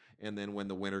you. And then when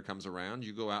the winter comes around,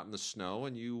 you go out in the snow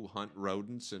and you hunt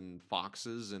rodents and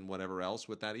foxes and whatever else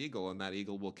with that eagle, and that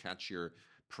eagle will catch your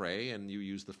prey, and you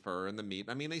use the fur and the meat.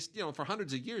 I mean, for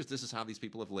hundreds of years, this is how these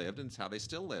people have lived, and it's how they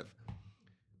still live.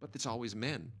 But it's always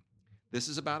men. This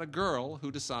is about a girl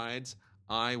who decides,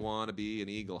 I want to be an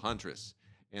eagle huntress.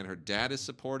 And her dad is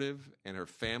supportive, and her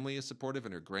family is supportive,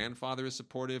 and her grandfather is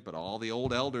supportive, but all the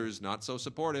old elders, not so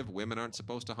supportive. Women aren't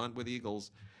supposed to hunt with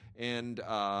eagles. And,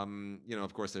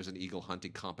 of course, there's an eagle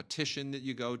hunting competition that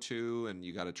you go to, and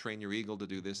you got to train your eagle to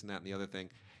do this and that and the other thing.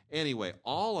 Anyway,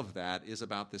 all of that is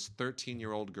about this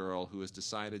 13-year-old girl who has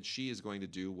decided she is going to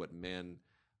do what men,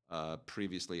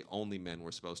 previously only men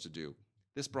were supposed to do.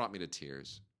 This brought me to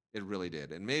tears. It really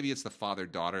did. And maybe it's the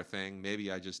father-daughter thing. Maybe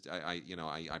I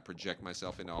project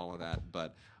myself into all of that.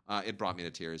 But it brought me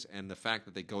to tears. And the fact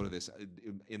that they go to this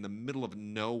in the middle of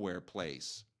nowhere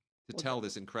place to tell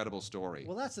this incredible story.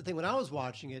 Well, that's the thing. When I was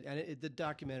watching it, and the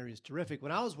documentary is terrific.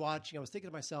 When I was watching, I was thinking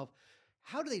to myself,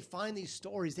 how do they find these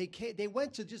stories? They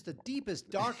went to just the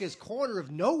deepest, darkest corner of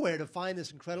nowhere to find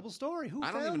this incredible story. Who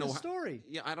found this story?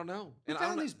 Yeah, I don't know. Who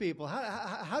found these people?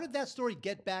 How did that story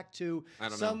get back to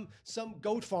some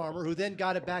goat farmer who then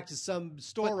got it back to some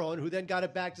store owner who then got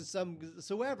it back to some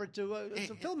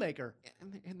filmmaker?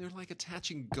 And they're like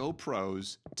attaching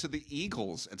GoPros to the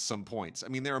eagles at some points. I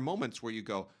mean, there are moments where you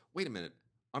go, wait a minute,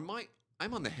 I'm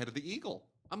on the head of the eagle.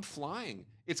 I'm flying.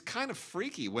 It's kind of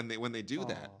freaky when they do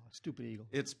that. Stupid eagle.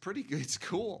 It's pretty good. It's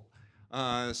cool.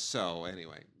 So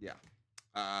anyway, yeah.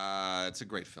 It's a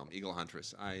great film, Eagle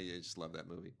Huntress. I just love that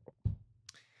movie.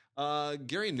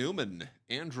 Gary Newman,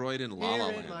 Android in La La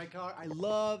Land. In my car. I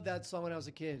loved that song when I was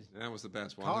a kid. That was the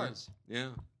best one. Cars. Yeah.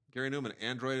 Gary Newman,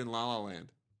 Android in La La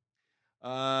Land.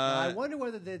 I wonder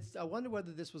whether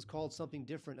this was called something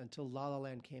different until La La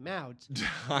Land came out,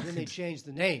 and then they changed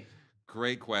the name.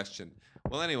 Great question.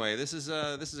 Well, anyway, this is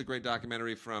a great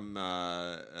documentary from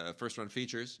First Run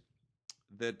Features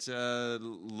that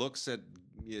looks at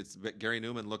Gary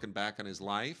Newman looking back on his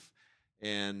life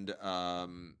and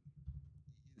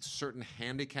certain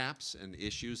handicaps and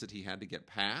issues that he had to get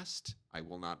past. I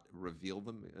will not reveal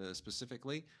them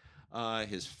specifically.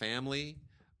 His family.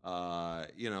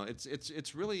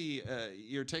 It's really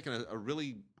you're taking a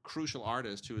really crucial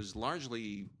artist who is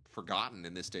largely forgotten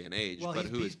in this day and age. Well, but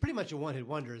he's pretty much a one-hit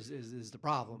wonder is the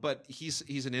problem. But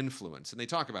he's an influence, and they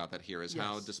talk about that here,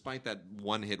 how despite that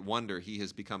one-hit wonder, he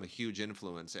has become a huge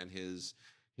influence, and his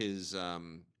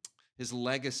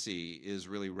legacy is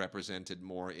really represented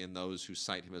more in those who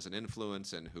cite him as an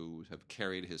influence and who have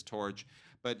carried his torch.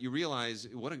 But you realize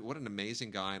what an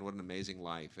amazing guy and what an amazing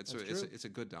life. It's a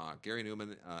good doc. Gary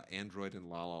Newman, Android in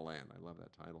La La Land. I love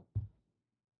that title.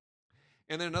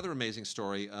 And then another amazing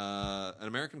story, An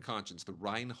American Conscience, the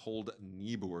Reinhold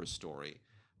Niebuhr story.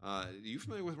 Are you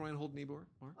familiar with Reinhold Niebuhr,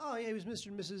 Mark? Oh, yeah, he was Mr.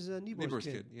 and Mrs. Niebuhr's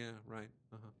kid. Yeah, right.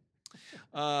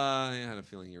 I had a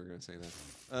feeling you were going to say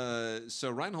that. So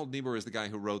Reinhold Niebuhr is the guy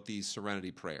who wrote the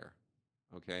Serenity Prayer.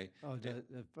 Okay. Oh,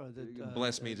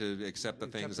 bless me to accept the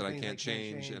things that I can't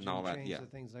change and all that. Yeah. The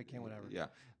things I can't, whatever. Yeah,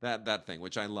 that thing,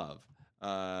 which I love,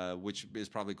 which is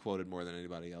probably quoted more than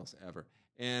anybody else ever.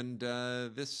 And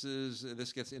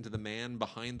this gets into the man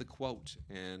behind the quote,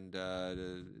 and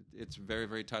it's very,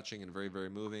 very touching and very, very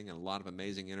moving, and a lot of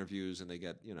amazing interviews. And they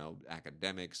get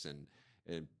academics and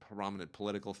prominent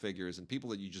political figures and people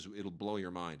that it'll blow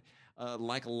your mind.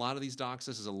 Like a lot of these docs,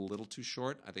 this is a little too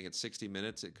short. I think it's 60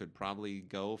 minutes. It could probably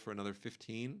go for another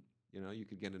 15. You know, you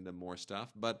could get into more stuff,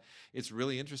 but it's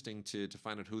really interesting to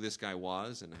find out who this guy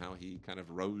was and how he kind of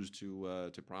rose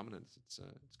to prominence. It's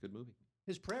a good movie.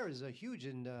 His prayer is huge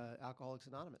in Alcoholics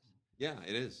Anonymous. Yeah,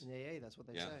 it is. In AA, that's what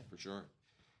they say. Yeah, for sure.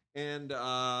 And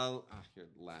here,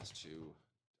 last two.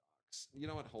 You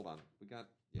know what? Hold on. We got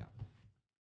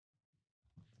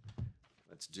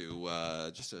Let's do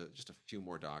just a few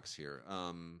more docs here.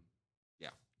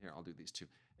 Here I'll do these two.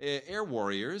 Air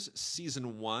Warriors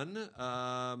season 1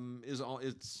 this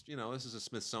is a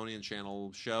Smithsonian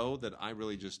Channel show that I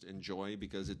really just enjoy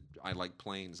because I like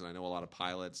planes and I know a lot of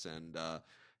pilots and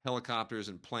helicopters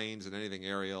and planes and anything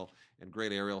aerial and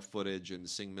great aerial footage and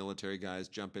seeing military guys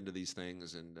jump into these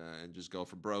things and just go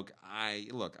for broke. I've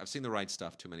seen the right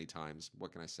stuff too many times.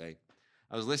 What can I say?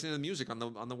 I was listening to the music on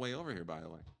the way over here, by the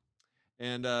way.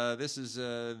 And this is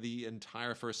the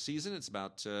entire first season. It's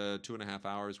about 2.5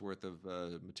 hours worth of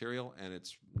material, and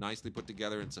it's nicely put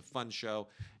together. It's a fun show,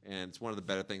 and it's one of the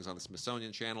better things on the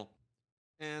Smithsonian Channel.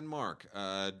 And Mark,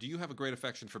 do you have a great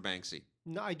affection for Banksy?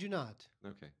 No, I do not.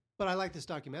 Okay. But I like this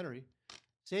documentary,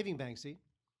 Saving Banksy.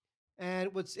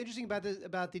 And what's interesting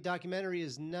about the documentary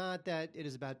is not that it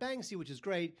is about Banksy, which is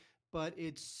great, but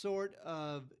it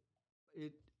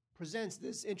presents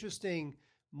this interesting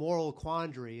moral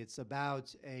quandary. It's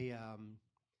about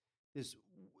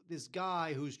this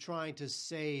guy who's trying to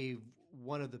save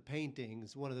one of the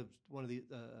paintings, one of the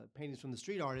paintings from the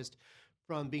street artist,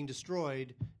 from being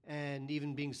destroyed and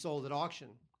even being sold at auction.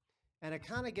 And it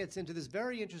kind of gets into this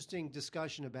very interesting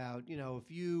discussion about, if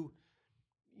you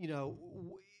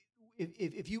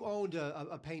owned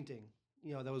a painting,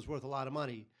 that was worth a lot of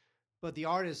money, but the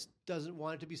artist doesn't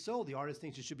want it to be sold. The artist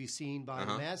thinks it should be seen by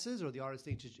the masses, or the artist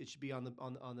thinks it should be on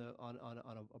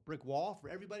a brick wall for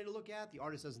everybody to look at. The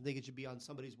artist doesn't think it should be on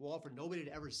somebody's wall for nobody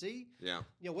to ever see. Yeah.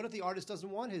 What if the artist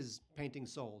doesn't want his painting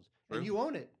sold True. And you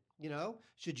own it?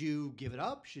 Should you give it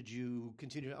up? Should you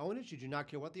continue to own it? Should you not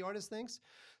care what the artist thinks?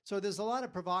 So there's a lot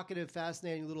of provocative,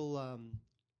 fascinating little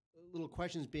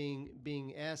questions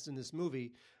being asked in this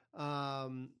movie.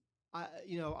 I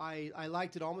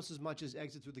liked it almost as much as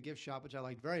Exit Through the Gift Shop, which I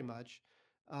liked very much.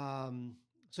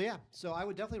 So I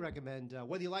would definitely recommend,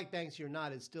 whether you like Banksy or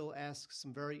not, it still asks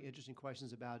some very interesting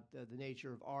questions about the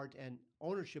nature of art and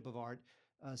ownership of art,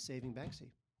 Saving Banksy.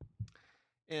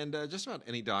 And just about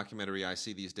any documentary I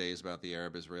see these days about the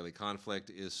Arab-Israeli conflict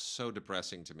is so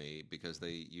depressing to me because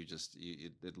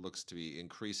it looks to be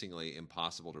increasingly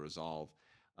impossible to resolve.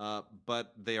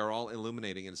 But they are all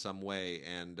illuminating in some way,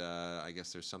 and I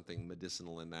guess there's something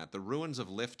medicinal in that. The Ruins of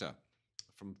Lifta,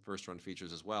 from First Run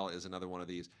Features as well, is another one of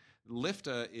these.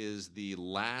 Lifta is the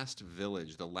last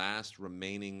village, the last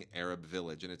remaining Arab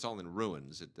village, and it's all in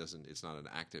ruins. It's not an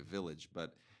active village,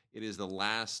 but it is the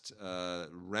last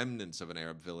remnants of an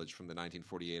Arab village from the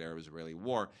 1948 Arab-Israeli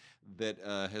War that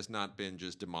has not been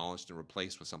just demolished and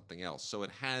replaced with something else. So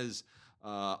it has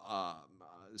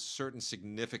certain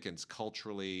significance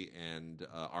culturally and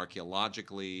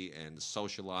archaeologically and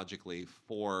sociologically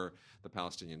for the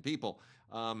Palestinian people.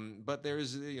 But there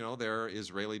are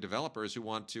Israeli developers who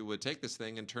want to take this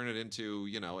thing and turn it into,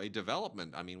 a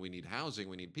development. I mean, we need housing,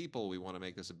 we need people, we want to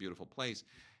make this a beautiful place.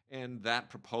 And that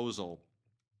proposal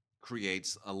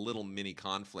creates a little mini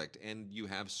conflict. And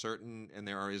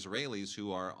there are Israelis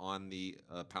who are on the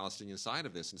Palestinian side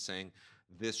of this and saying,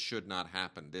 this should not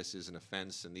happen. This is an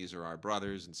offense, and these are our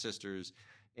brothers and sisters.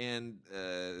 And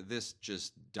this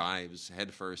just dives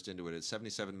headfirst into it. It's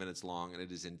 77 minutes long, and it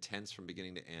is intense from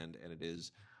beginning to end. And it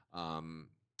is,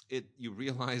 you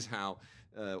realize how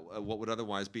what would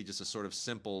otherwise be just a sort of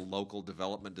simple local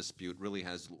development dispute really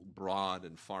has broad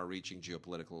and far-reaching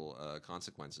geopolitical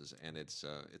consequences. And it's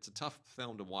a tough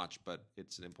film to watch, but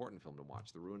it's an important film to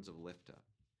watch. The Ruins of Lifta.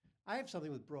 I have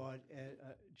something with broad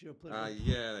geopolitical.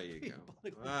 Yeah, there you go.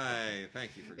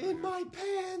 Thank you for going in my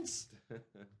pants.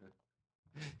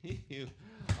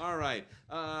 All right,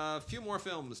 a few more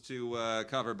films to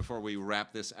cover before we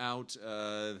wrap this out.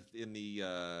 In the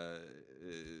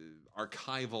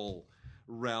archival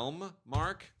realm,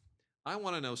 Mark, I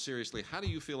want to know seriously, how do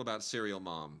you feel about Serial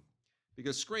Mom?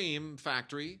 Because Scream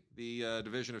Factory, the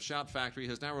division of Shout Factory,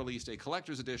 has now released a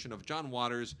collector's edition of John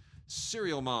Waters'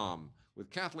 Serial Mom, with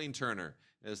Kathleen Turner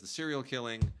as the serial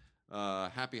killing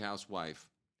happy housewife.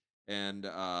 And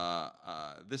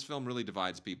this film really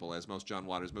divides people, as most John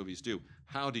Waters movies do.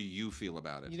 How do you feel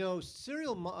about it?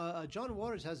 John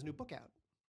Waters has a new book out.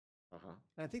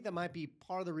 And I think that might be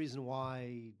part of the reason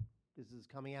why this is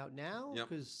coming out now,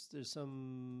 because there's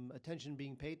some attention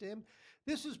being paid to him.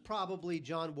 This is probably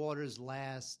John Waters'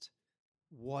 last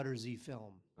Watersy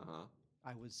film,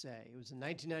 I would say. It was in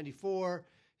 1994.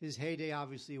 His heyday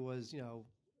obviously was,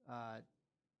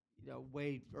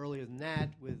 way earlier than that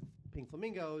with Pink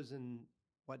Flamingos and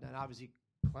whatnot. Obviously,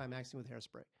 climaxing with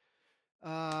Hairspray.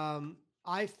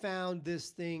 I found this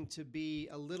thing to be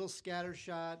a little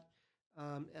scattershot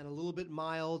and a little bit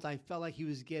mild. I felt like he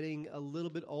was getting a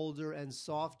little bit older and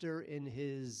softer in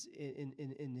his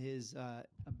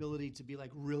ability to be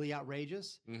like really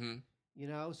outrageous.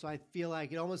 Mm-hmm. So I feel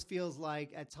like it almost feels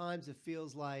like at times it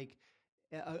feels like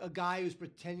a guy who's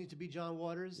pretending to be John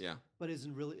Waters, but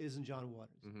isn't John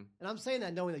Waters. Mm-hmm. And I'm saying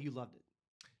that knowing that you loved it.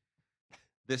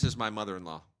 This is my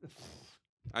mother-in-law.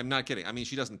 I'm not kidding. I mean,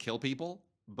 she doesn't kill people,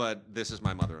 but this is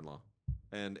my mother-in-law.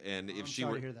 And if she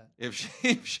were to hear that.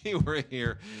 if she were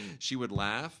here, she would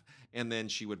laugh, and then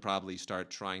she would probably start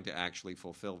trying to actually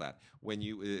fulfill that. When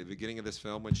the beginning of this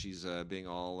film, when she's being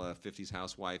all 50s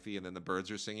housewifey, and then the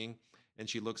birds are singing, and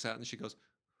she looks out and she goes,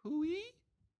 "Hooey,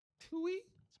 hooey."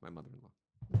 It's my mother-in-law.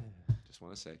 Just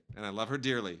want to say, and I love her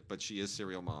dearly, but she is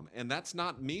serial mom, and that's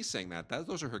not me saying that.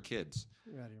 Those are her kids.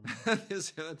 You're out of your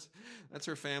mind. That's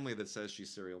her family that says she's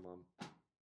serial mom.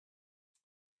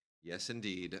 Yes,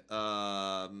 indeed.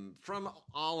 From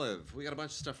Olive, we got a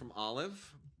bunch of stuff from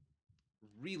Olive.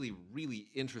 Really, really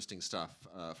interesting stuff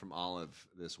from Olive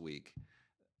this week.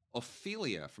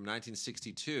 Ophelia from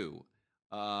 1962.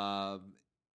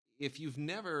 If you've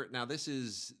never, now this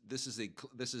is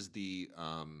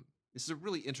a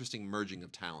really interesting merging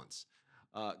of talents.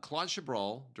 Claude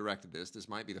Chabrol directed this. This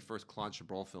might be the first Claude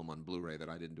Chabrol film on Blu-ray that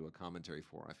I didn't do a commentary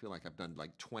for. I feel like I've done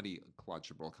like 20 Claude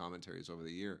Chabrol commentaries over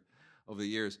the years.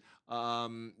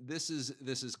 This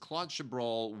is Claude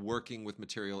Chabrol working with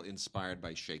material inspired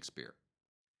by Shakespeare.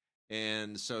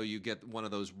 And so you get one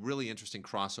of those really interesting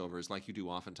crossovers like you do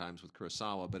oftentimes with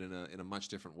Kurosawa, but in a much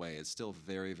different way. It's still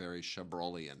very, very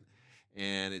Chabrolian.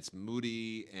 And it's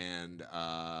moody, and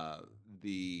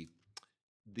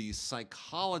the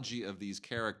psychology of these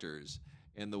characters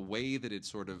and the way that it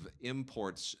sort of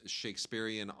imports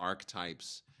Shakespearean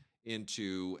archetypes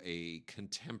into a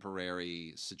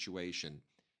contemporary situation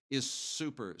is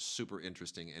super, super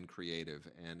interesting and creative.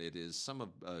 And it is some of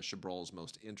Chabrol's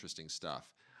most interesting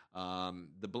stuff.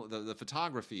 The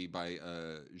photography by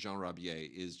Jean Rabier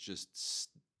is just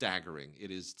staggering.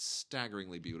 It is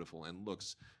staggeringly beautiful and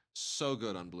looks so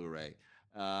good on Blu-ray.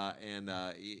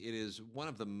 It is one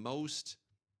of the most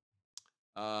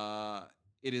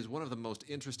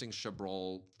interesting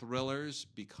Chabrol thrillers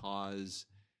because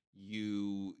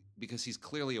he's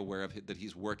clearly aware of that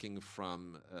he's working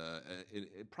from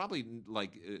probably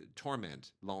like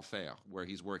Torment, L'Enfer, where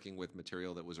he's working with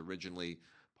material that was originally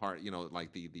part,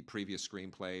 like the previous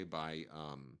screenplay by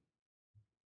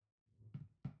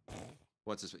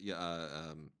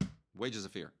Wages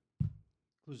of Fear.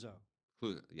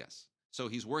 Clouseau, yes. So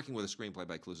he's working with a screenplay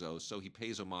by Clouseau, so he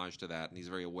pays homage to that, and he's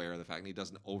very aware of the fact, and he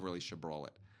doesn't overly Chabrol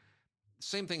it.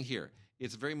 Same thing here.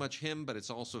 It's very much him, but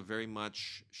it's also very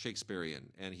much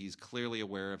Shakespearean, and he's clearly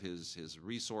aware of his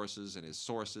resources and his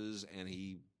sources, and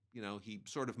he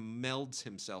sort of melds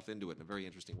himself into it in a very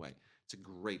interesting way. It's a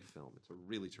great film. It's a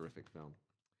really terrific film.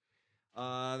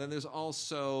 Then there's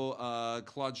also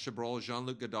Claude Chabrol,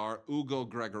 Jean-Luc Godard, Ugo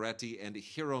Gregoretti, and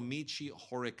Hiromichi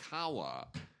Horikawa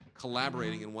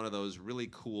collaborating in one of those really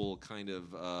cool kind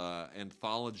of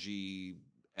anthology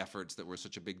efforts that were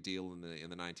such a big deal in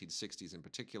the 1960s in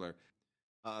particular.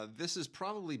 This is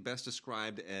probably best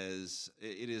described as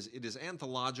it is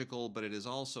anthological, but it is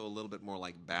also a little bit more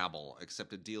like Babel,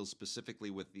 except it deals specifically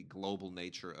with the global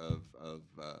nature of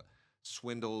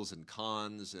swindles and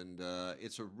cons, and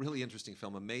it's a really interesting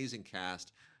film. Amazing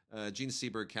cast: Gene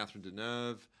Seberg, Catherine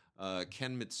Deneuve,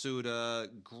 Ken Mitsuda.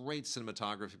 Great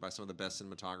cinematography by some of the best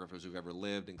cinematographers who've ever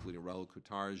lived, including Raoul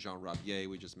Coutard, Jean Rabier,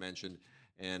 we just mentioned,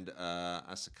 and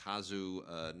Asakazu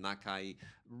Nakai.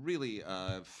 Really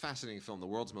fascinating film, The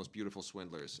World's Most Beautiful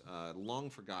Swindlers. Long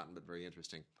forgotten, but very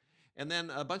interesting. And then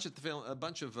a bunch of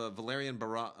Valerian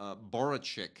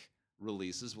Borachik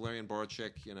releases. Valerian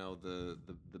Borachik,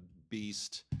 the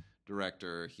Beast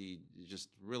director. He just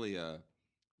really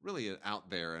out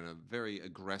there and a very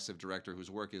aggressive director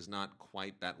whose work is not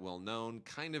quite that well known.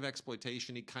 Kind of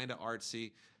exploitation-y, kind of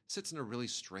artsy. Sits in a really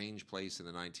strange place in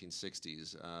the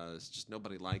 1960s. It's just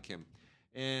nobody like him.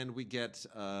 And we get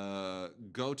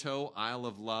Goto, Isle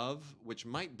of Love, which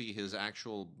might be his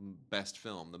actual best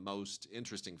film, the most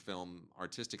interesting film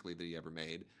artistically that he ever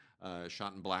made.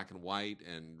 Shot in black and white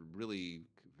and really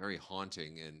very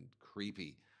haunting and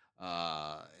creepy.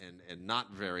 And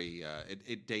not very,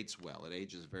 it dates well. It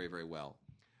ages very, very well.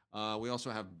 We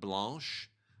also have Blanche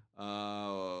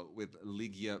with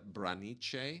Ligia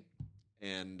Branice.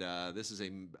 And this is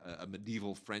a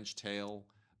medieval French tale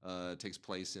takes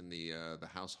place in the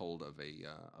household of a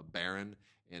baron,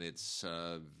 and it's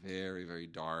very, very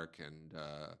dark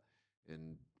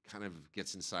and kind of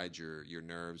gets inside your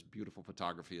nerves. Beautiful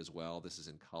photography as well. This is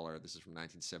in color. This is from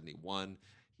 1971.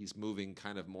 He's moving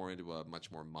kind of more into a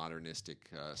much more modernistic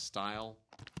style.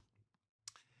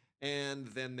 And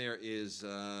then there is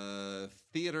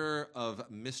Theater of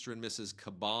Mr. and Mrs.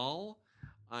 Cabal.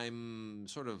 I'm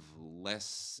sort of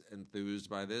less enthused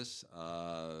by this.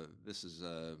 This is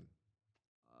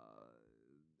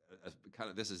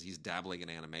he's dabbling in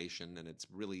animation, and it's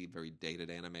really very dated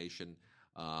animation.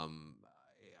 I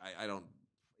don't.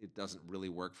 It doesn't really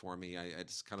work for me.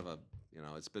 It's kind of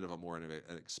it's a bit of a more an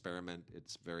experiment.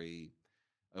 It's very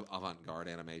avant-garde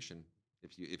animation.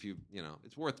 If you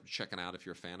it's worth checking out if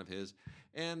you're a fan of his.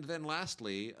 And then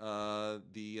lastly,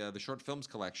 the short films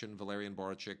collection, Valerian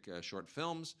Borowczyk short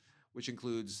films, which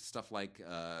includes stuff like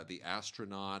The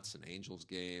Astronauts and Angels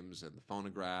Games and The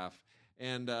Phonograph.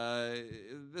 And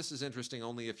this is interesting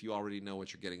only if you already know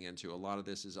what you're getting into. A lot of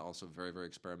this is also very, very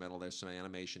experimental. There's some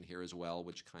animation here as well,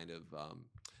 which kind of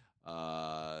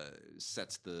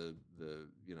sets the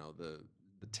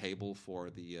table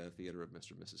for the Theater of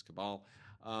Mr. and Mrs. Cabal.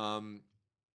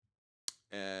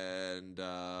 And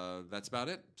that's about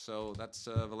it. So that's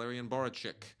Valerian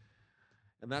Borowczyk.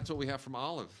 And that's what we have from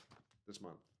Olive this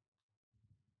month.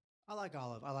 I like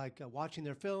Olive. I like watching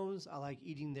their films. I like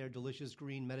eating their delicious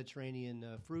green Mediterranean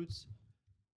fruits.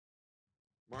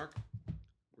 Mark,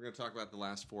 we're going to talk about the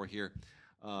last four here,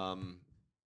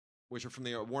 which are from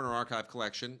the Warner Archive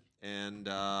collection. And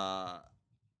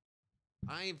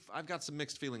I've got some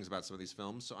mixed feelings about some of these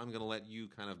films, so I'm going to let you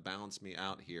kind of balance me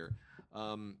out here.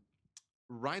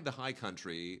 Ride the High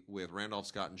Country with Randolph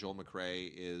Scott and Joel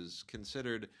McCrea is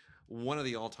considered one of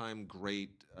the all-time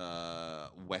great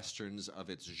westerns of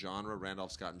its genre.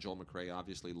 Randolph Scott and Joel McCrea,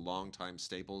 obviously longtime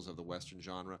staples of the western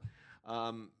genre.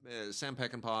 Sam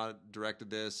Peckinpah directed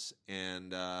this,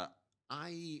 and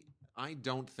I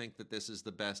don't think that this is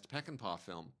the best Peckinpah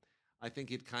film. I think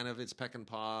it's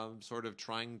Peckinpah sort of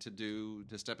trying to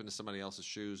step into somebody else's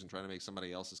shoes and trying to make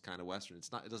somebody else's kind of western.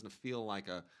 It doesn't feel like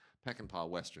a Peckinpah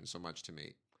western so much to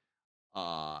me.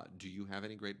 Do you have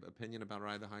any great opinion about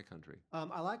Ride the High Country?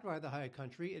 I like Ride the High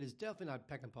Country. It is definitely not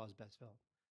Peckinpah's best film.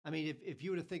 I mean, if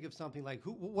you were to think of something like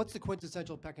what's the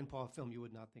quintessential Peckinpah film, you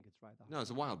would not think it's Ride the High Country. No,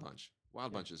 it's a Wild Bunch.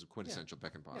 Wild Bunch is a quintessential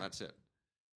Peckinpah. Yeah. That's it.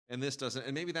 And this doesn't.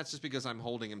 And maybe that's just because I'm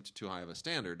holding him to too high of a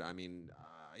standard. I mean,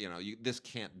 this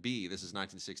can't be. This is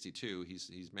 1962.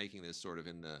 He's making this sort of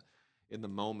in the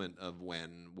moment of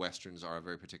when westerns are a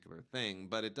very particular thing,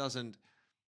 but it doesn't.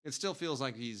 It still feels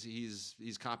like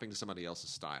he's copying to somebody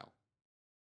else's style,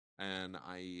 and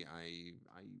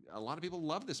a lot of people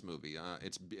love this movie.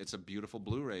 It's a beautiful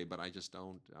Blu-ray, but I just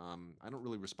don't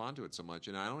really respond to it so much,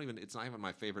 and it's not even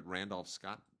my favorite Randolph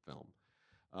Scott film.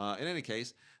 In any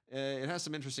case, it has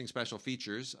some interesting special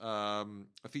features. A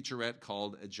featurette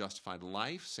called A Justified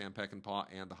Life, Sam Peckinpah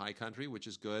and the High Country, which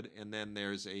is good, and then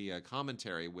there's a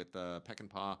commentary with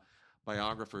Peckinpah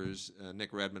biographers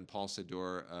Nick Redman, Paul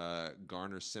Sedur,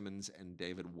 Garner Simmons, and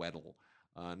David Weddle.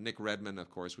 Nick Redman,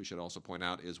 of course, we should also point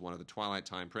out, is one of the Twilight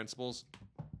Time principals.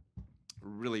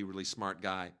 Really, really smart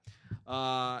guy.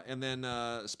 And then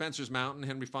Spencer's Mountain,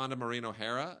 Henry Fonda, Maureen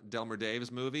O'Hara, Delmer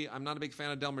Daves movie. I'm not a big fan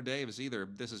of Delmer Daves either.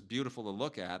 This is beautiful to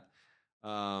look at.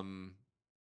 The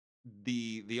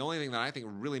only thing that I think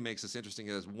really makes this interesting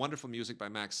is wonderful music by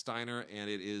Max Steiner, and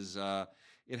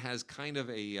it has kind of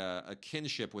a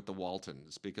kinship with the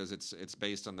Waltons because it's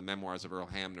based on the memoirs of Earl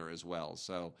Hamner as well.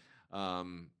 So,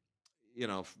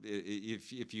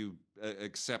 if you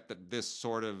accept that this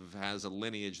sort of has a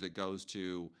lineage that goes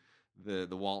to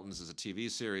the Waltons as a TV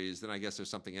series, then I guess there's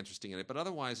something interesting in it. But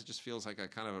otherwise, it just feels like a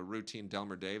kind of a routine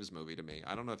Delmer Daves movie to me.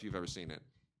 I don't know if you've ever seen it.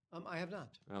 I have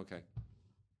not. Okay.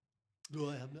 Do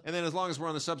I have not? And then as long as we're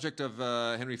on the subject of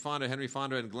Henry Fonda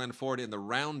and Glenn Ford in The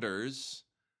Rounders,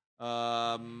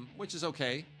 which is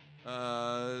okay.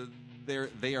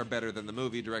 They are better than the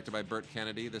movie, directed by Burt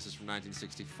Kennedy. This is from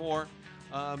 1964.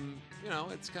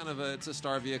 It's kind of it's a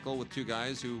star vehicle with two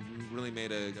guys who really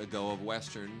made a go of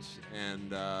westerns,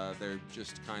 and they're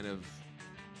just kind of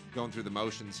going through the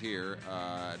motions here.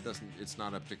 It's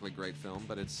not a particularly great film,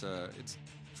 but it's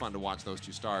fun to watch those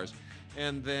two stars.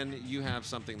 And then you have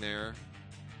something there.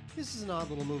 This is an odd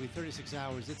little movie, 36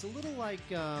 Hours. It's a little like,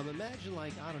 imagine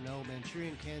like, I don't know,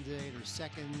 Manchurian Candidate or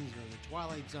Seconds or The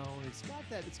Twilight Zone.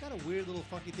 It's got a weird little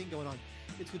funky thing going on.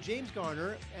 It's with James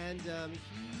Garner, and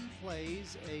he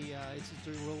plays it's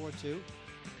during World War II,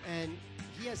 and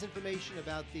he has information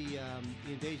about the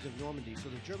invasion of Normandy. So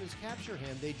the Germans capture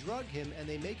him, they drug him, and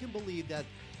they make him believe that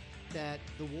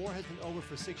the war has been over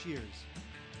for 6 years.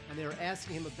 and they were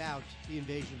asking him about the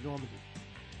invasion of Normandy.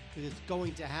 Because it's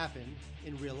going to happen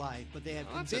in real life, but they had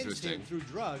Oh, that's convinced him interesting.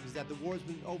 through drugs that the war's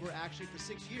been over actually for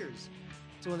 6 years.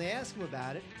 So when they ask him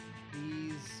about it,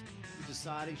 he's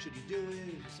deciding, should he do it?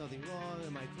 Is there something wrong?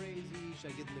 Am I crazy?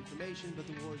 Should I give them information? But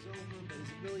the war's over, but is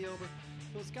it really over?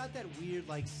 So it's got that weird,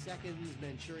 like, Seconds,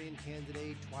 Manchurian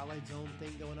Candidate, Twilight Zone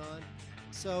thing going on.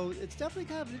 So it's definitely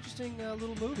kind of an interesting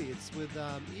little movie. It's with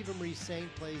Eva Marie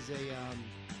Saint plays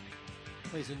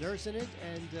a nurse in it,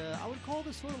 and I would call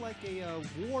this sort of like a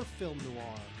war film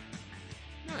noir.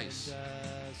 Nice.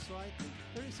 And, so I think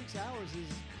 36 Hours is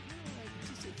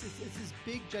it's this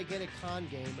big, gigantic con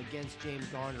game against James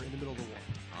Garner in the middle of the war.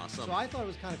 Awesome. So I thought it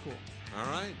was kind of cool. All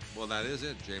right. Well, that is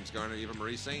it. James Garner, Eva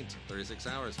Marie Saint, 36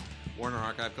 Hours, Warner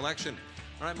Archive Collection.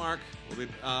 All right, Mark. We'll be,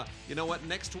 you know what?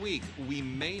 Next week, we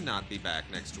may not be back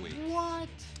next week. What?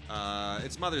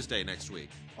 It's Mother's Day next week.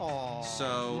 Oh,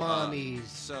 So, mommies.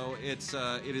 so it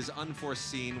is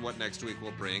unforeseen what next week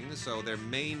will bring. So there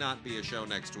may not be a show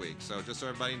next week. So just so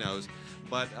everybody knows.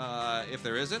 But if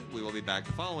there isn't, we will be back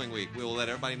the following week. We will let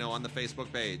everybody know on the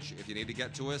Facebook page. If you need to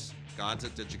get to us,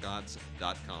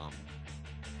 gods@digigods.com.